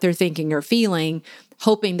about what they're thinking or feeling,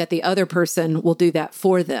 hoping that the other person will do that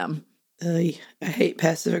for them. I hate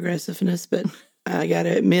passive aggressiveness, but I got to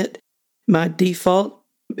admit, my default,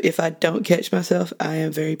 if I don't catch myself, I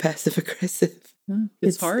am very passive aggressive.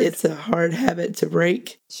 It's hard. It's a hard habit to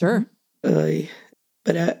break. Sure. But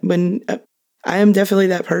I am definitely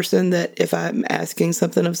that person that if I'm asking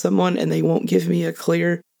something of someone and they won't give me a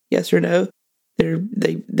clear yes or no,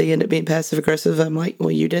 they end up being passive aggressive. I'm like,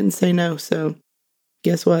 well, you didn't say no, so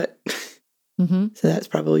guess what? Mm-hmm. So that's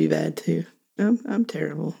probably bad too. I'm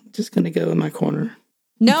terrible. Just gonna go in my corner.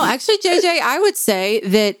 No, actually, JJ, I would say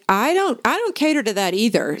that I don't cater to that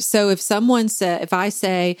either. So if I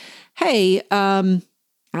say, hey,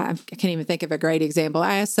 I can't even think of a great example.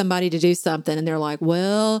 I ask somebody to do something and they're like,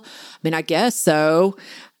 well, I guess so.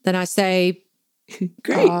 Then I say,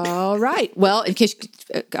 great. All right. Well, in case,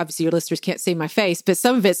 obviously your listeners can't see my face, but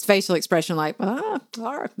some of it's facial expression like, all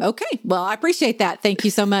right, okay. Well, I appreciate that. Thank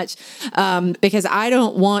you so much. Because I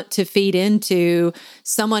don't want to feed into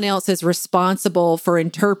someone else is responsible for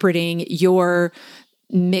interpreting your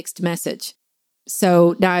mixed message.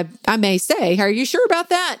 So now I may say, are you sure about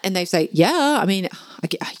that? And they say, yeah,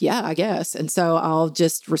 I guess. And so I'll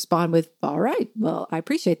just respond with, all right, well, I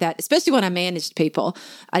appreciate that. Especially when I managed people.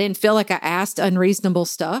 I didn't feel like I asked unreasonable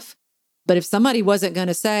stuff. But if somebody wasn't going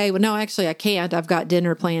to say, well, no, actually, I can't. I've got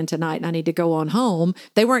dinner planned tonight and I need to go on home.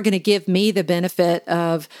 They weren't going to give me the benefit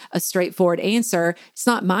of a straightforward answer. It's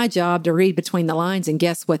not my job to read between the lines and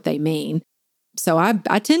guess what they mean. So I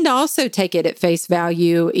tend to also take it at face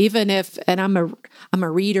value, even if, and I'm a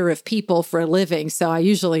reader of people for a living, so I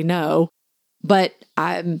usually know. But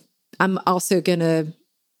I'm also gonna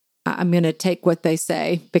take what they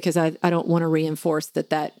say because I don't want to reinforce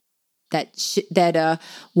that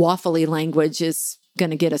waffly language is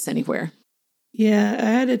going to get us anywhere. Yeah, I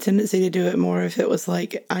had a tendency to do it more if it was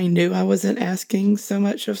like I knew I wasn't asking so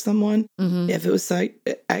much of someone. Mm-hmm. If it was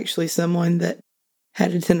like actually someone that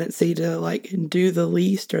had a tendency to like do the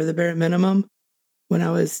least or the bare minimum when I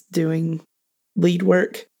was doing lead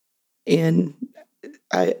work. And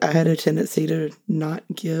I had a tendency to not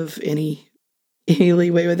give any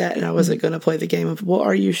leeway with that. And I wasn't going to play the game of, well,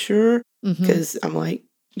 are you sure? Because I'm like,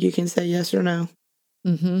 you can say yes or no.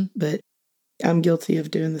 Mm-hmm. But I'm guilty of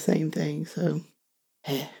doing the same thing. So,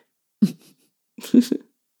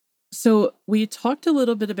 So we talked a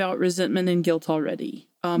little bit about resentment and guilt already.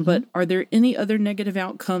 But are there any other negative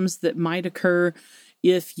outcomes that might occur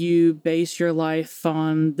if you base your life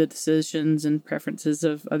on the decisions and preferences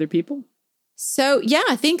of other people? So, yeah,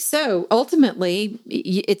 I think so. Ultimately,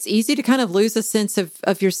 it's easy to kind of lose a sense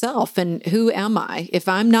of yourself and who am I? If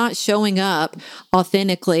I'm not showing up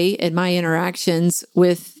authentically in my interactions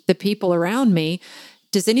with the people around me,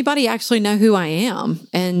 does anybody actually know who I am?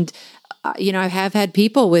 And I have had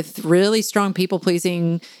people with really strong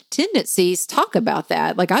people-pleasing tendencies talk about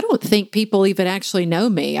that. Like, I don't think people even actually know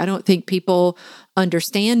me. I don't think people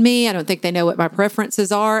understand me. I don't think they know what my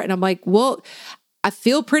preferences are. And I'm like, well, I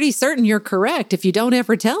feel pretty certain you're correct if you don't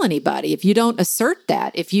ever tell anybody, if you don't assert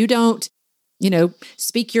that, if you don't,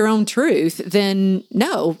 speak your own truth, then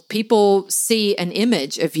no, people see an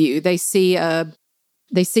image of you. They see a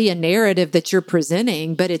narrative that you're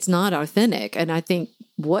presenting, but it's not authentic. And I think,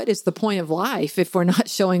 what is the point of life if we're not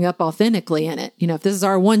showing up authentically in it? If this is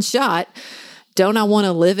our one shot, don't I want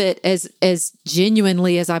to live it as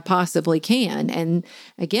genuinely as I possibly can? And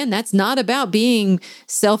again, that's not about being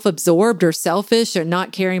self-absorbed or selfish or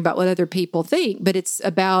not caring about what other people think, but it's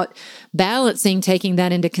about balancing, taking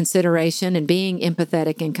that into consideration and being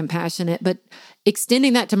empathetic and compassionate, but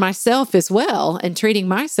extending that to myself as well and treating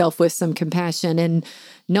myself with some compassion and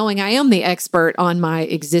knowing I am the expert on my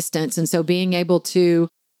existence. And so being able to,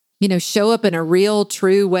 show up in a real,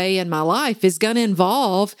 true way in my life is going to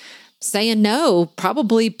involve saying no,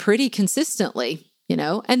 probably pretty consistently,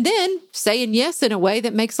 and then saying yes in a way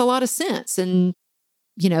that makes a lot of sense and,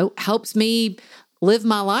 helps me live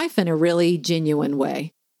my life in a really genuine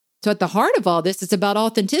way. So at the heart of all this, it's about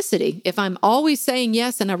authenticity. If I'm always saying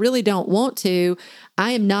yes and I really don't want to,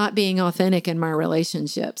 I am not being authentic in my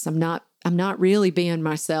relationships. I'm not really being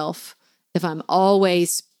myself. If I'm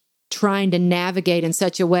always trying to navigate in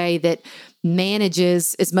such a way that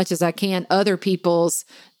manages as much as I can other people's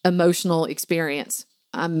emotional experience,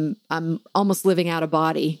 I'm almost living out of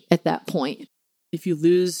body at that point. If you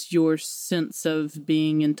lose your sense of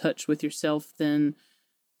being in touch with yourself, then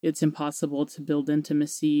it's impossible to build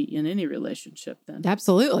intimacy in any relationship then.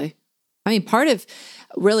 Absolutely. I mean, part of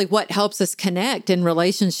really what helps us connect in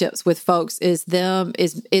relationships with folks is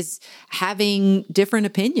having different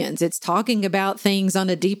opinions. It's talking about things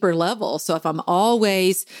on a deeper level. So if I'm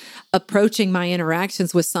always approaching my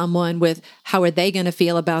interactions with someone with how are they going to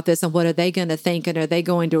feel about this and what are they going to think and are they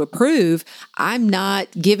going to approve, I'm not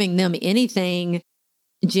giving them anything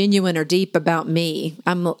genuine or deep about me.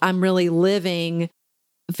 I'm really living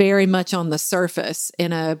very much on the surface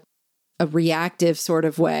in a reactive sort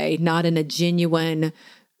of way, not in a genuine,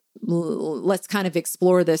 let's kind of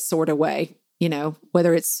explore this sort of way,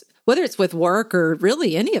 whether it's with work or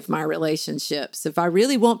really any of my relationships. If I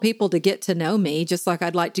really want people to get to know me, just like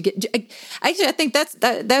I'd like to actually, I think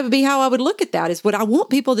that would be how I would look at that is, would I want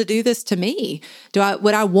people to do this to me?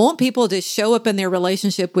 Would I want people to show up in their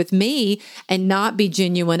relationship with me and not be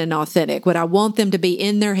genuine and authentic? Would I want them to be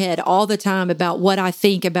in their head all the time about what I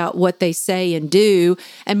think about what they say and do?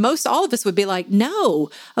 And most all of us would be like, no,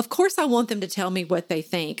 of course I want them to tell me what they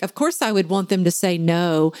think. Of course I would want them to say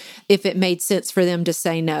no if it made sense for them to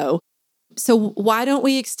say no. So why don't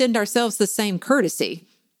we extend ourselves the same courtesy?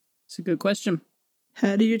 It's a good question.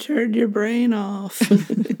 How do you turn your brain off?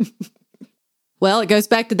 Well, it goes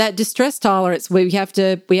back to that distress tolerance. We have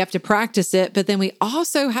to practice it, but then we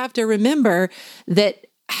also have to remember that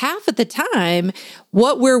half of the time,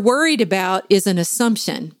 what we're worried about is an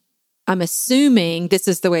assumption. I'm assuming this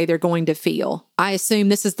is the way they're going to feel. I assume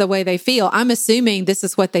this is the way they feel. I'm assuming this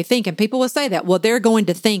is what they think. And people will say that, well, they're going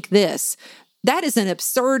to think this. That is an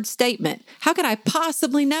absurd statement. How could I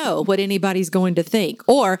possibly know what anybody's going to think?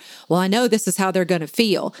 Or, well, I know this is how they're going to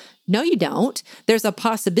feel. No, you don't. There's a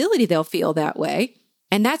possibility they'll feel that way.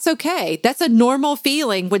 And that's okay. That's a normal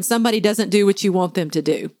feeling when somebody doesn't do what you want them to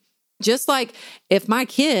do. Just like if my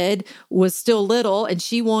kid was still little and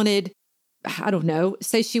she wanted, I don't know,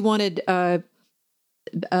 say she wanted a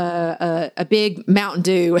big Mountain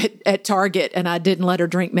Dew at Target and I didn't let her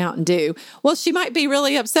drink Mountain Dew. Well, she might be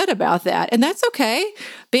really upset about that. And that's okay.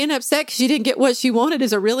 Being upset because she didn't get what she wanted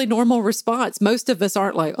is a really normal response. Most of us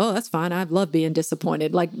aren't like, oh, that's fine. I love being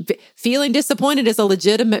disappointed. Like feeling disappointed is a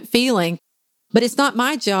legitimate feeling. But it's not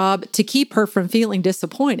my job to keep her from feeling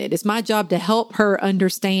disappointed. It's my job to help her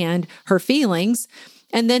understand her feelings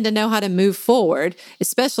and then to know how to move forward,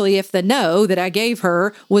 especially if the no that I gave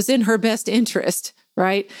her was in her best interest,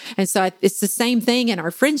 right? And so it's the same thing in our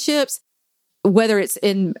friendships, whether it's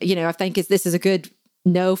in, I think this is a good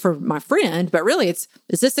no for my friend, but really is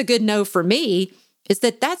this a good no for me? Is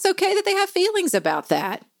that's okay that they have feelings about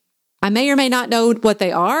that. I may or may not know what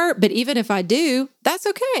they are, but even if I do, that's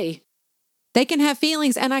okay. They can have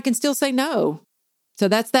feelings and I can still say no. So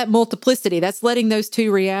that's that multiplicity. That's letting those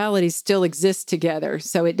two realities still exist together.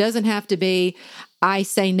 So it doesn't have to be, I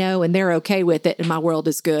say no and they're okay with it and my world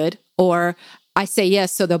is good. Or I say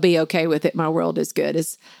yes, so they'll be okay with it. My world is good.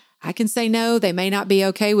 I can say no, they may not be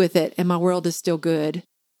okay with it and my world is still good.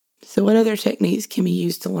 So what other techniques can be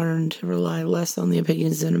used to learn to rely less on the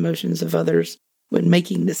opinions and emotions of others when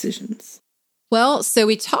making decisions? Well, so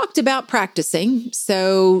we talked about practicing.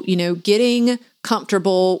 So, getting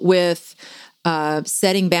comfortable with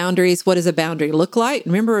setting boundaries. What does a boundary look like?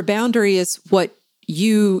 Remember, a boundary is what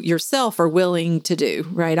you yourself are willing to do,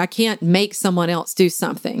 right? I can't make someone else do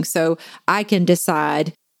something. So I can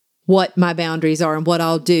decide what my boundaries are and what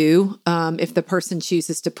I'll do if the person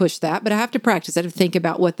chooses to push that. But I have to practice. I have to think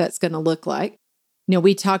about what that's going to look like.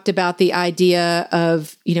 We talked about the idea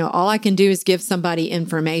of, all I can do is give somebody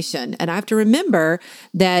information. And I have to remember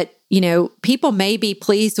that, people may be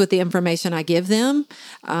pleased with the information I give them.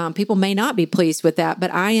 People may not be pleased with that,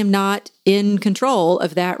 but I am not in control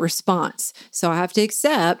of that response. So I have to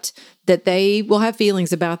accept that they will have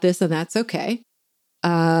feelings about this, and that's okay.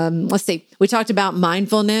 Let's see. We talked about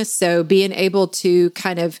mindfulness. So being able to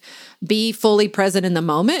kind of be fully present in the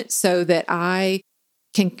moment so that I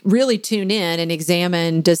can really tune in and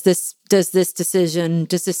examine, does this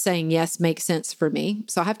saying yes make sense for me?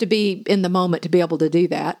 So I have to be in the moment to be able to do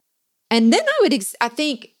that. And then I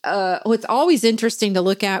think what's always interesting to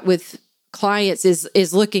look at with clients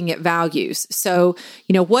is looking at values. So,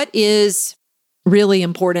 what is really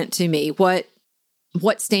important to me? What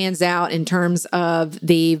stands out in terms of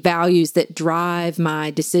the values that drive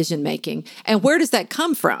my decision making? And where does that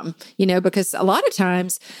come from? Because a lot of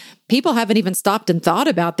times people haven't even stopped and thought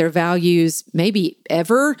about their values maybe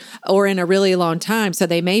ever or in a really long time. So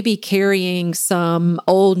they may be carrying some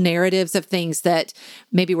old narratives of things that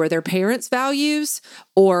maybe were their parents' values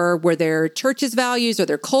or were their church's values or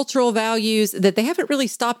their cultural values that they haven't really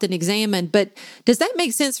stopped and examined. But does that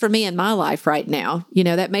make sense for me in my life right now?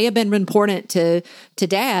 That may have been important to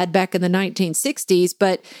Dad back in the 1960s,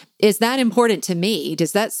 but is that important to me?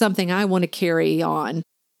 Is that something I want to carry on?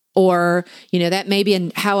 Or, that may be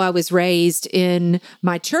in how I was raised in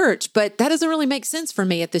my church, but that doesn't really make sense for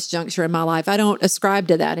me at this juncture in my life. I don't ascribe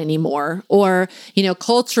to that anymore. Or,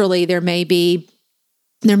 culturally, there may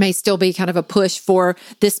still be kind of a push for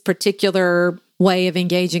this particular way of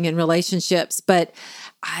engaging in relationships, but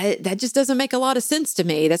that just doesn't make a lot of sense to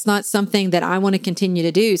me. That's not something that I want to continue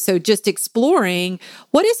to do. So just exploring,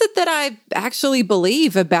 what is it that I actually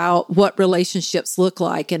believe about what relationships look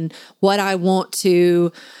like and what I want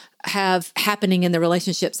to have happening in the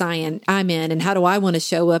relationships I'm in, and how do I want to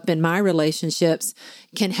show up in my relationships,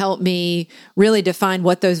 can help me really define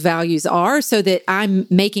what those values are so that I'm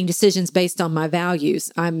making decisions based on my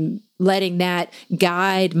values. I'm letting that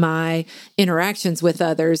guide my interactions with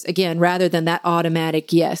others, again, rather than that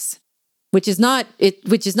automatic yes, which is not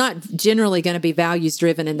generally going to be values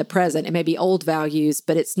driven in the present. It may be old values,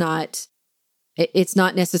 but it's not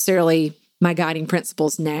necessarily my guiding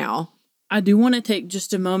principles now. I do want to take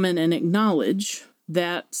just a moment and acknowledge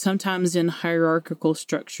that sometimes in hierarchical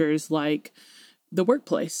structures like the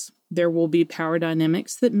workplace, there will be power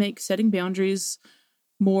dynamics that make setting boundaries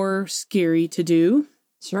more scary to do.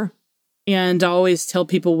 Sure. And I always tell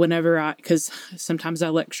people because sometimes I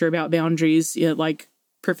lecture about boundaries, like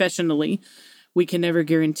professionally, we can never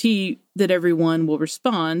guarantee that everyone will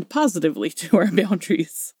respond positively to our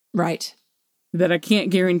boundaries. Right. That I can't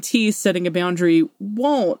guarantee setting a boundary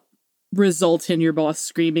won't result in your boss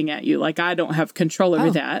screaming at you. Like, I don't have control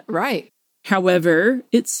over that. Right. However,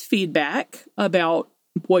 it's feedback about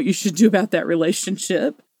what you should do about that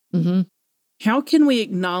relationship. Mm-hmm. How can we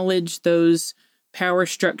acknowledge those power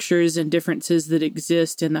structures and differences that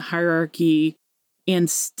exist in the hierarchy and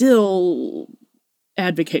still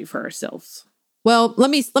advocate for ourselves? Well, let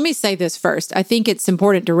me say this first. I think it's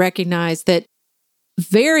important to recognize that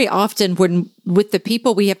very often with the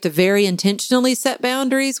people we have to very intentionally set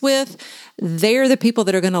boundaries with, they're the people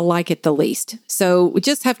that are going to like it the least. So we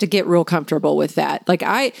just have to get real comfortable with that. Like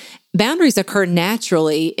boundaries occur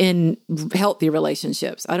naturally in healthy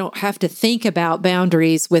relationships. I don't have to think about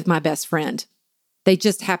boundaries with my best friend. They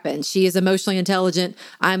just happen. She is emotionally intelligent.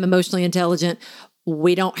 I'm emotionally intelligent.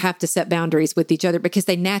 We don't have to set boundaries with each other because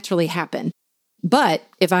they naturally happen. But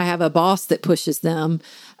if I have a boss that pushes them,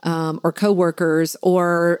 or coworkers,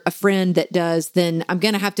 or a friend that does, then I'm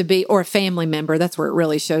going to have to be, or a family member, that's where it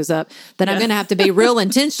really shows up, then I'm going to have to be real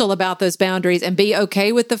intentional about those boundaries and be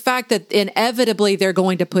okay with the fact that inevitably they're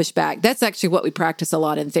going to push back. That's actually what we practice a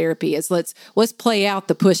lot in therapy is let's play out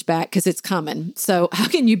the pushback because it's coming. So how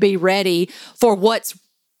can you be ready for what's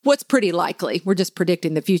pretty likely? We're just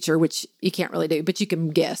predicting the future, which you can't really do, but you can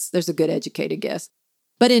guess. There's a good educated guess.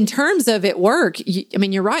 But in terms of at work,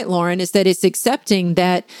 you're right, Lauren, is that it's accepting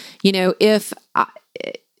that, if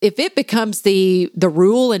it becomes the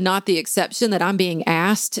rule and not the exception that I'm being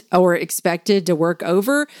asked or expected to work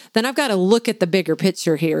over, then I've got to look at the bigger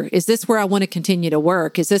picture here. Is this where I want to continue to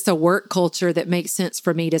work? Is this a work culture that makes sense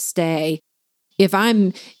for me to stay? If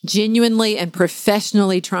I'm genuinely and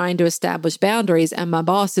professionally trying to establish boundaries and my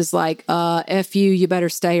boss is like, F you better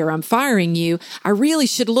stay or I'm firing you, I really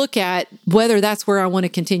should look at whether that's where I want to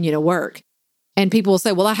continue to work. And people will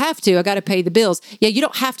say, well, I have to. I got to pay the bills. Yeah, you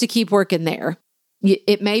don't have to keep working there.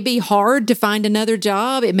 It may be hard to find another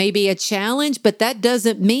job. It may be a challenge, but that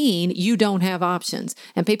doesn't mean you don't have options.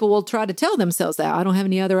 And people will try to tell themselves that I don't have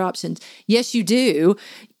any other options. Yes, you do.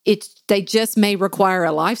 They just may require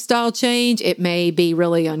a lifestyle change. It may be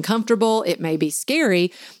really uncomfortable. It may be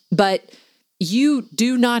scary, but you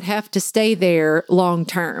do not have to stay there long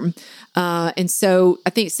term. And so I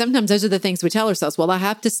think sometimes those are the things we tell ourselves. Well, I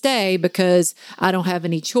have to stay because I don't have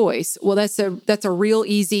any choice. Well, that's a real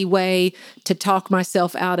easy way to talk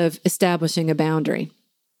myself out of establishing a boundary.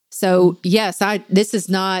 So yes, this is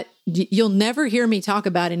not, you'll never hear me talk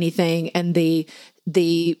about anything and the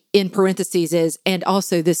in parentheses is, and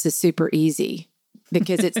also this is super easy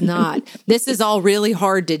because it's not. This is all really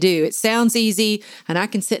hard to do. It sounds easy and I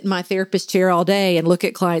can sit in my therapist chair all day and look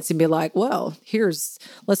at clients and be like, well,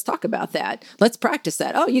 let's talk about that. Let's practice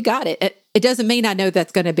that. Oh, you got it. It doesn't mean I know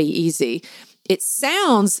that's going to be easy. It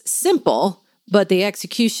sounds simple, but the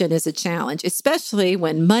execution is a challenge, especially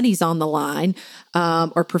when money's on the line,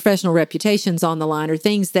 or professional reputation's on the line, or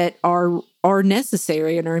things that are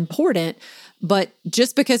necessary and are important. But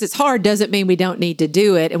just because it's hard doesn't mean we don't need to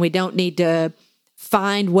do it, and we don't need to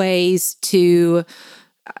find ways to,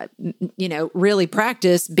 really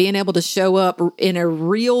practice being able to show up in a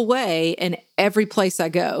real way in every place I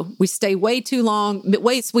go. We stay way too long.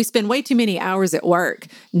 We spend way too many hours at work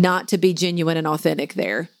not to be genuine and authentic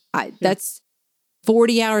there. That's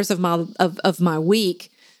 40 hours of my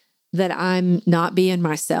week that I'm not being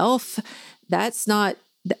myself. That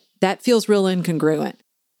feels real incongruent.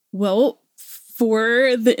 Well,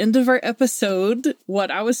 for the end of our episode, what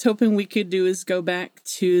I was hoping we could do is go back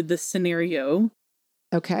to the scenario.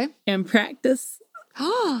 Okay. And practice.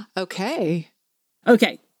 Okay.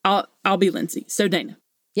 Okay. I'll be Lindsay. So Dana.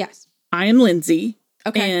 Yes. I am Lindsay.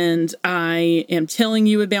 Okay. And I am telling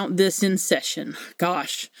you about this in session.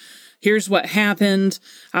 Gosh, here's what happened.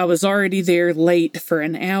 I was already there late for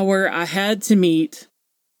an hour. I had to meet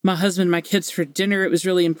my husband and my kids for dinner. It was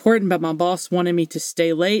really important, but my boss wanted me to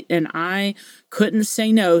stay late and I couldn't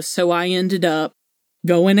say no. So I ended up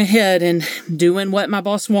going ahead and doing what my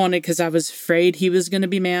boss wanted because I was afraid he was going to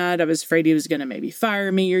be mad. I was afraid he was going to maybe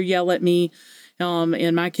fire me or yell at me.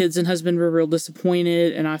 And my kids and husband were real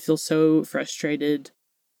disappointed and I feel so frustrated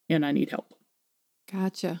and I need help.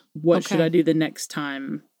 Gotcha. What should I do the next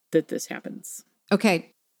time that this happens?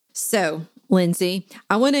 Okay. So, Lindsay,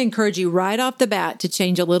 I want to encourage you right off the bat to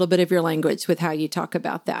change a little bit of your language with how you talk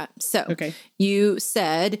about that. So, You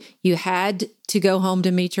said you had to go home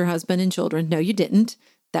to meet your husband and children. No, you didn't.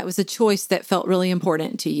 That was a choice that felt really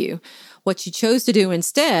important to you. What you chose to do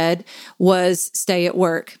instead was stay at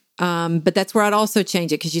work. But that's where I'd also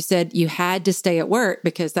change it because you said you had to stay at work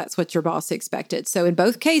because that's what your boss expected. So in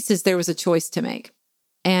both cases, there was a choice to make.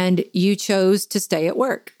 and you chose to stay at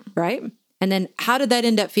work, right? And then how did that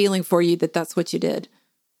end up feeling for you that that's what you did?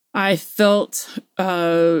 I felt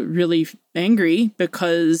really angry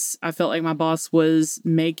because I felt like my boss was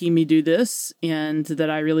making me do this and that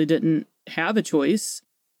I really didn't have a choice.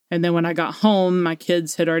 And then when I got home, my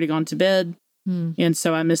kids had already gone to bed. And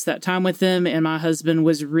so I missed that time with them. And my husband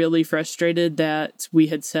was really frustrated that we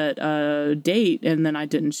had set a date and then I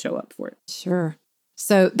didn't show up for it. Sure.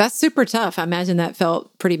 So that's super tough. I imagine that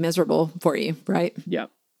felt pretty miserable for you, right? Yeah.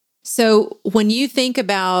 So when you think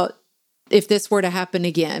about if this were to happen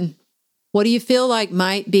again, what do you feel like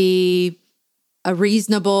might be a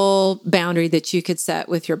reasonable boundary that you could set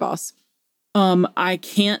with your boss? I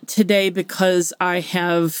can't today because I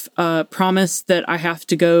have promised that I have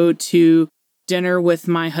to go to dinner with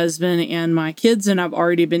my husband and my kids, and I've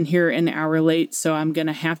already been here an hour late, so I'm going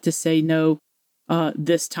to have to say no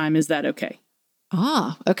this time. Is that okay?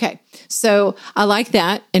 Okay. So I like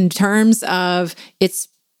that in terms of it's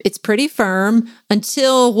pretty firm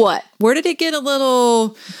until what? Where did it get a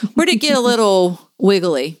little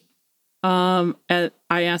wiggly? I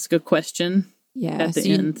ask a question. Yeah. At the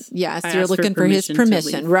end. Yes. You're looking for his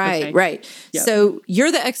permission. Right. Okay. Right. Yep. So you're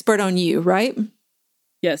the expert on you, right?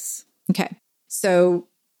 Yes. Okay. So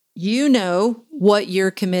you know what you're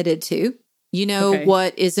committed to. You know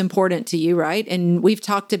what is important to you, right? And we've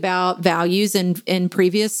talked about values in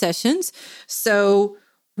previous sessions. So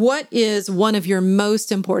what is one of your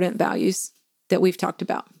most important values that we've talked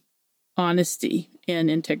about? Honesty and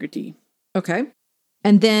integrity. Okay.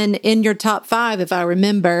 And then in your top 5, if I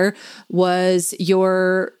remember, was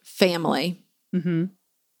your family. Mm-hmm.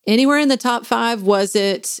 Anywhere in the top 5, was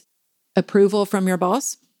it approval from your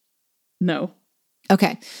boss? No.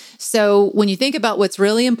 Okay. So when you think about what's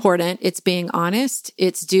really important, it's being honest,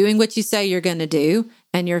 it's doing what you say you're going to do,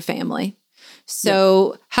 and your family.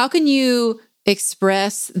 So how can you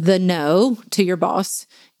express the no to your boss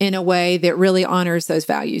in a way that really honors those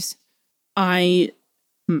values? I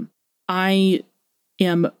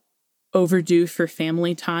am overdue for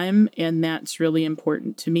family time, and that's really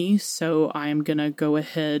important to me. So I'm going to go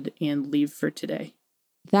ahead and leave for today.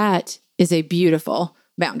 That is a beautiful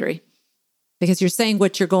boundary because you're saying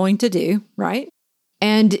what you're going to do, right?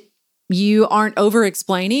 And you aren't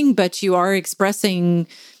over-explaining, but you are expressing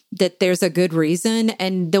that there's a good reason.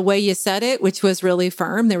 And the way you said it, which was really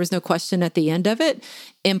firm, there was no question at the end of it,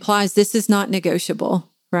 implies this is not negotiable,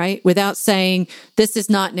 right? Without saying this is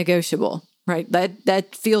not negotiable, right?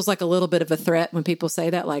 That feels like a little bit of a threat when people say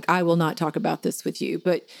that, like, I will not talk about this with you.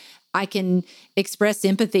 But I can express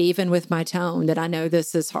empathy even with my tone that I know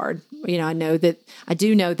this is hard. You know, I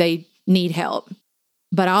do know they need help,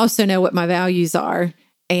 but I also know what my values are.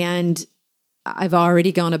 And I've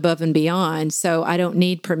already gone above and beyond, so I don't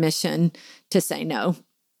need permission to say no,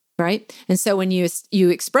 right? And so when you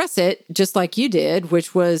express it, just like you did,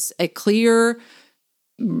 which was a clear,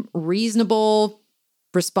 reasonable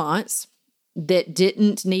response that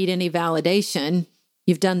didn't need any validation,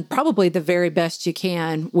 you've done probably the very best you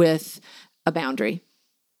can with a boundary.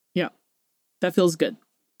 Yeah, that feels good.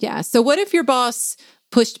 Yeah. So what if your boss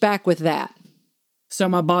pushed back with that? So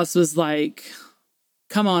my boss was like,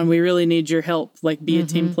 come on, we really need your help. Like, be a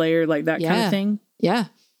team player, like that kind of thing. Yeah.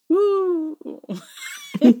 Woo.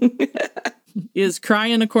 Is cry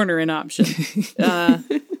in a corner an option?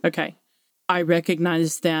 Okay. I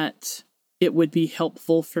recognize that it would be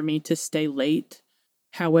helpful for me to stay late.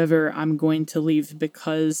 However, I'm going to leave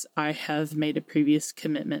because I have made a previous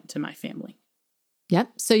commitment to my family. Yep.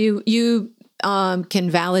 So you can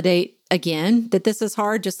validate again that this is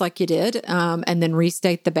hard, just like you did, and then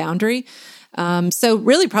restate the boundary. So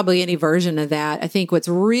really probably any version of that. I think what's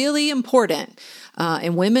really important,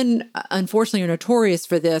 and women unfortunately are notorious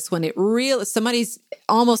for this, when somebody's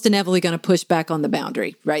almost inevitably going to push back on the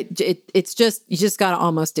boundary, right? It's just, you just got to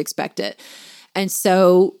almost expect it. And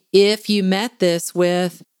so if you met this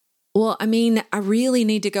with, well, I mean, I really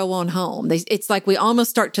need to go on home. It's like we almost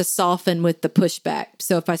start to soften with the pushback.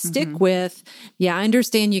 So if I stick with, yeah, I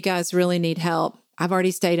understand you guys really need help. I've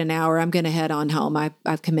already stayed an hour. I'm going to head on home.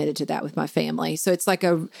 I've committed to that with my family. So it's like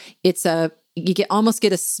you almost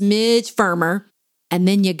get a smidge firmer, and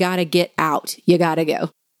then you got to get out. You got to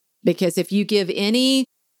go. Because if you give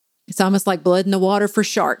it's almost like blood in the water for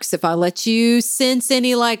sharks. If I let you sense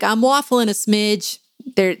any, like I'm waffling a smidge,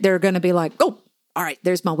 they're going to be like, oh, all right,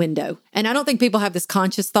 there's my window. And I don't think people have this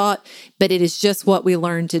conscious thought, but it is just what we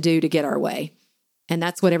learn to do to get our way. And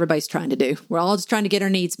that's what everybody's trying to do. We're all just trying to get our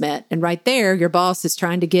needs met. And right there, your boss is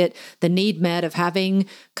trying to get the need met of having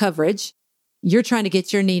coverage. You're trying to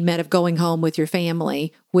get your need met of going home with your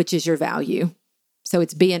family, which is your value. So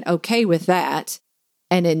it's being okay with that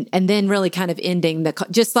And then really kind of ending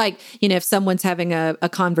just like, if someone's having a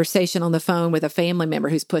conversation on the phone with a family member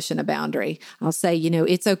who's pushing a boundary, I'll say,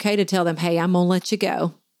 it's okay to tell them, hey, I'm going to let you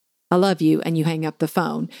go. I love you. And you hang up the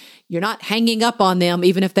phone. You're not hanging up on them,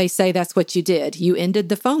 even if they say that's what you did. You ended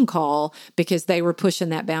the phone call because they were pushing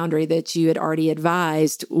that boundary that you had already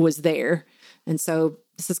advised was there. And so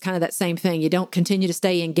this is kind of that same thing. You don't continue to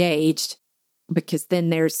stay engaged because then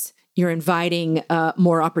you're inviting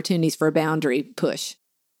more opportunities for a boundary push.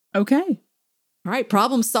 Okay. All right.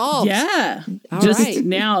 Problem solved. Yeah. All just right.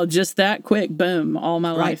 now, just that quick, boom, all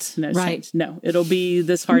my life. No change. No, it'll be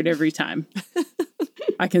this hard every time.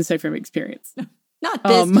 I can say from experience. Not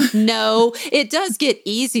this. No, it does get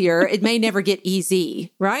easier. It may never get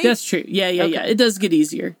easy, right? That's true. Yeah. It does get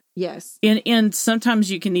easier. Yes. And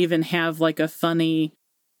sometimes you can even have like a funny,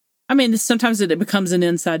 sometimes it becomes an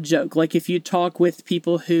inside joke. Like if you talk with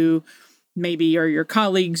people who maybe are your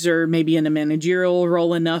colleagues or maybe in a managerial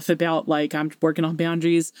role enough about like, I'm working on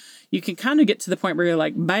boundaries, you can kind of get to the point where you're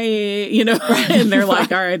like, bye, and they're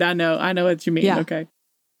like, all right, I know what you mean. Yeah. Okay.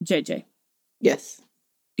 JJ. Yes.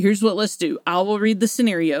 Here's what let's do. I will read the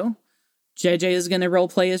scenario. JJ is going to role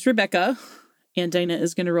play as Rebecca and Dana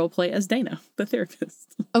is going to role play as Dana, the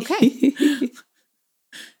therapist. Okay.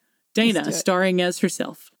 Dana starring as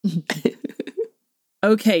herself.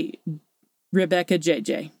 Okay. Rebecca,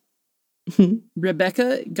 JJ.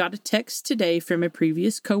 Rebecca got a text today from a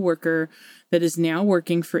previous coworker that is now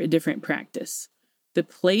working for a different practice. The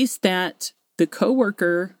place that the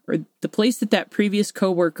coworker or the place that previous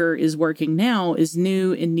coworker is working now is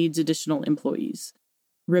new and needs additional employees.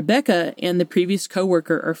 Rebecca and the previous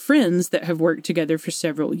coworker are friends that have worked together for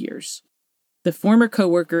several years. The former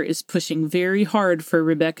coworker is pushing very hard for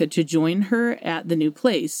Rebecca to join her at the new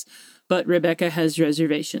place, but Rebecca has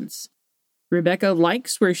reservations. Rebecca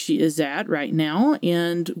likes where she is at right now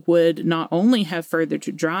and would not only have further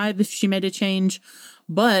to drive if she made a change,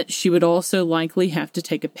 but she would also likely have to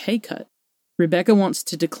take a pay cut. Rebecca wants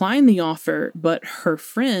to decline the offer, but her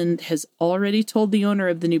friend has already told the owner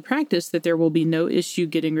of the new practice that there will be no issue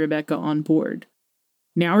getting Rebecca on board.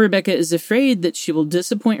 Now Rebecca is afraid that she will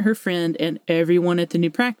disappoint her friend and everyone at the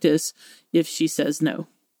new practice if she says no.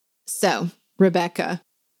 So, Rebecca,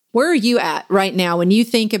 where are you at right now when you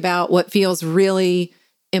think about what feels really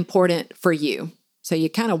important for you? So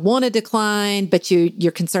you kind of want to decline, but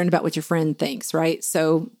you're concerned about what your friend thinks, right?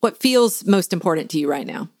 So what feels most important to you right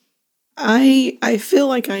now? I feel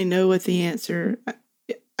like I know what the answer,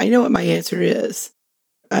 I know what my answer is.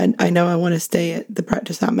 I know I want to stay at the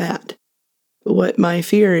practice I'm at. What my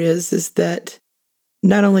fear is that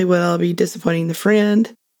not only will I be disappointing the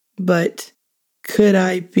friend, but could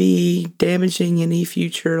I be damaging any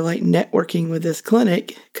future like networking with this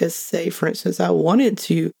clinic? Because say, for instance, I wanted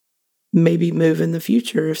to maybe move in the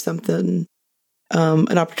future if something,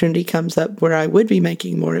 an opportunity comes up where I would be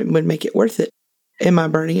making more and would make it worth it. Am I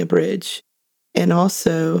burning a bridge? And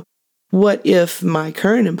also, what if my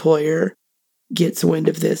current employer gets wind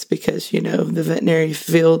of this? Because, the veterinary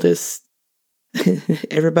field is,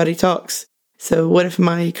 everybody talks. So what if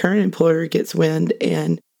my current employer gets wind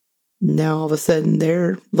and now all of a sudden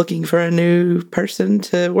they're looking for a new person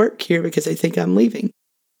to work here because they think I'm leaving?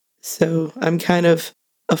 So I'm kind of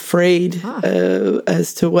afraid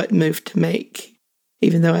as to what move to make,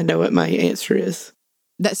 even though I know what my answer is.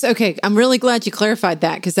 That's okay. I'm really glad you clarified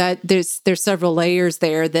that because there's several layers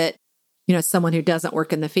there that, someone who doesn't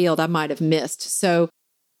work in the field, I might have missed. So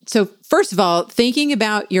first of all, thinking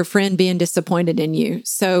about your friend being disappointed in you.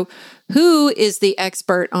 So who is the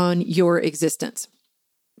expert on your existence?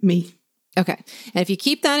 Me. Okay. And if you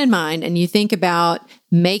keep that in mind and you think about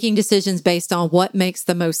making decisions based on what makes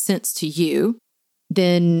the most sense to you,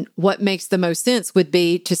 then what makes the most sense would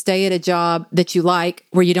be to stay at a job that you like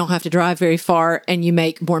where you don't have to drive very far and you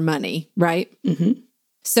make more money, right? Mm-hmm.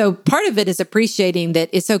 So part of it is appreciating that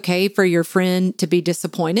it's okay for your friend to be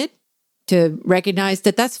disappointed, to recognize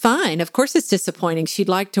that that's fine. Of course it's disappointing. She'd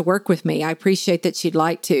like to work with me. I appreciate that she'd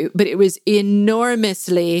like to, but it was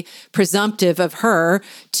enormously presumptive of her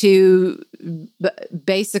to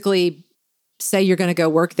basically say you're going to go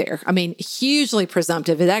work there. I mean, hugely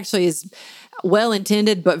presumptive. It actually is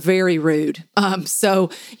well-intended, but very rude.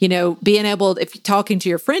 So, being able, if you're talking to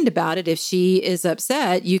your friend about it, if she is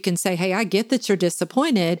upset, you can say, hey, I get that you're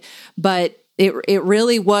disappointed, but it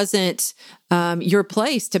really wasn't your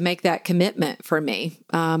place to make that commitment for me.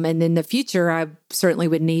 And in the future, I certainly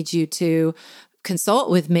would need you to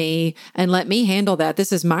consult with me and let me handle that.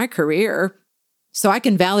 This is my career. So I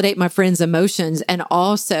can validate my friend's emotions and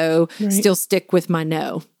also still stick with my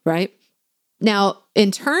no, right? Now,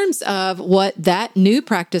 in terms of what that new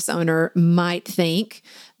practice owner might think,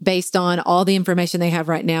 based on all the information they have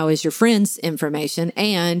right now is your friend's information,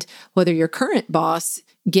 and whether your current boss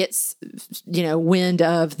gets, wind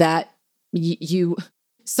of that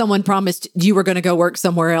someone promised you were going to go work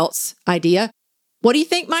somewhere else idea, what do you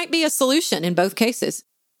think might be a solution in both cases?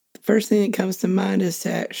 The first thing that comes to mind is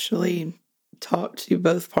to actually talk to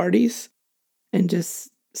both parties and just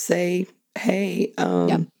say, hey,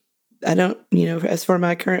 I don't, as for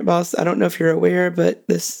my current boss, I don't know if you're aware, but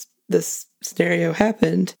this scenario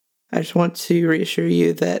happened. I just want to reassure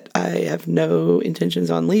you that I have no intentions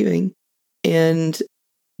on leaving. And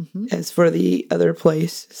as for the other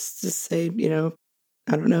place, just to say,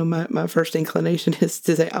 I don't know, my first inclination is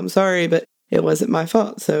to say, I'm sorry, but it wasn't my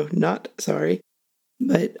fault. So not sorry.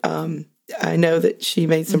 But I know that she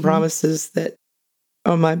made some promises that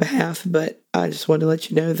on my behalf, but I just want to let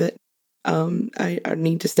you know that I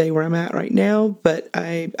need to stay where I'm at right now, but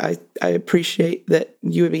I appreciate that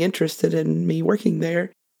you would be interested in me working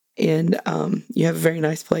there. And you have a very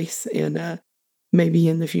nice place. And maybe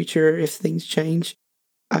in the future, if things change,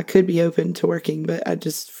 I could be open to working. But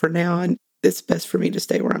for now, it's best for me to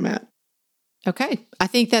stay where I'm at. Okay. I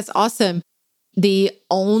think that's awesome. The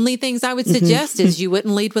only things I would suggest is you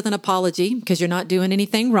wouldn't lead with an apology because you're not doing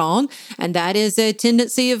anything wrong. And that is a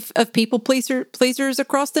tendency of people pleasers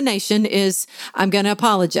across the nation is I'm going to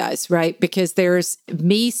apologize, right? Because there's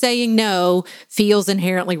me saying no feels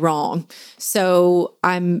inherently wrong. But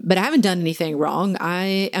I haven't done anything wrong.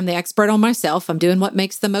 I am the expert on myself. I'm doing what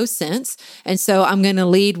makes the most sense. And so I'm going to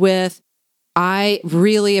lead with, I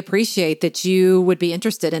really appreciate that you would be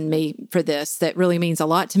interested in me for this. That really means a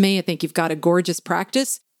lot to me. I think you've got a gorgeous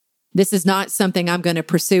practice. This is not something I'm going to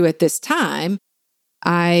pursue at this time.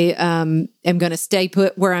 I am going to stay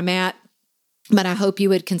put where I'm at, but I hope you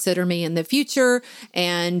would consider me in the future.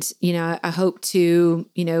 And, I hope to,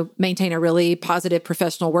 maintain a really positive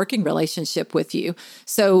professional working relationship with you.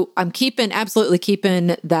 So I'm absolutely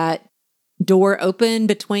keeping that door open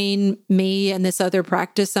between me and this other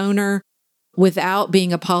practice owner, without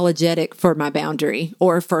being apologetic for my boundary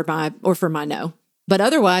or for my no. But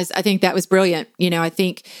otherwise, I think that was brilliant. I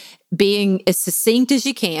think being as succinct as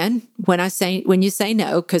you can when you say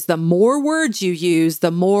no, because the more words you use,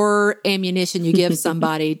 the more ammunition you give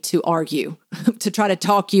somebody to argue, to try to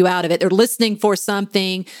talk you out of it. They're listening for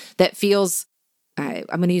something that feels, I'm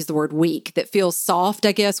going to use the word weak, that feels soft,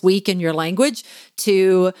 I guess, weak in your language,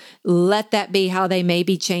 to let that be how they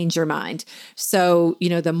maybe change your mind. So,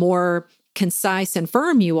 the more concise and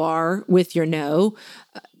firm you are with your no,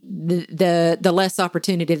 the less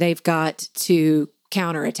opportunity they've got to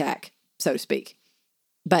counterattack, so to speak.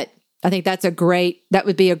 But I think that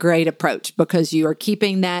would be a great approach because you're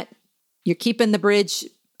keeping the bridge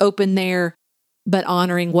open there, but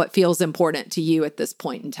honoring what feels important to you at this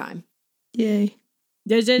point in time. Yay.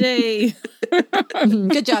 JJ.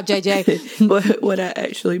 Good job, JJ. What I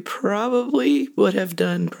actually probably would have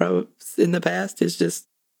done in the past is just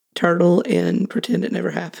turtle and pretend it never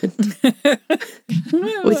happened.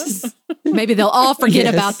 Maybe they'll all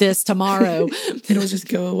forget about this tomorrow. It'll just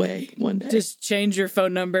go away one day. Just change your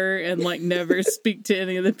phone number and never speak to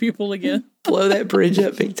any of the people again. Blow that bridge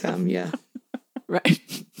up big time. Yeah. Right.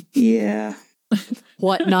 Yeah.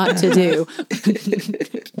 What not to do.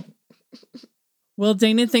 Well,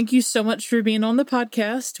 Dana, thank you so much for being on the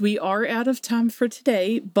podcast. We are out of time for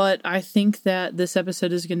today, but I think that this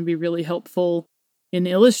episode is going to be really helpful in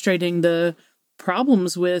illustrating the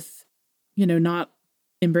problems with, not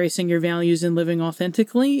embracing your values and living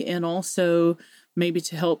authentically, and also maybe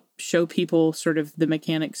to help show people sort of the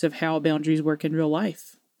mechanics of how boundaries work in real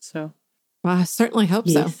life. So, well, I certainly hope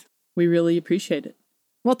so. We really appreciate it.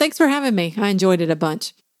 Well, thanks for having me. I enjoyed it a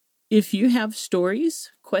bunch. If you have stories,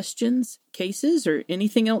 questions, cases, or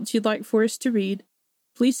anything else you'd like for us to read,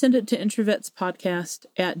 please send it to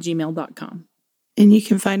introvertspodcast@gmail.com. And you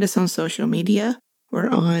can find us on social media. We're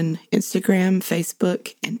on Instagram,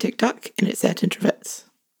 Facebook, and TikTok, and it's @Introverts.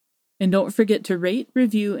 And don't forget to rate,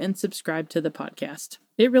 review, and subscribe to the podcast.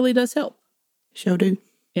 It really does help. Sure do.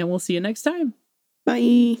 And we'll see you next time.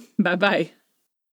 Bye. Bye-bye.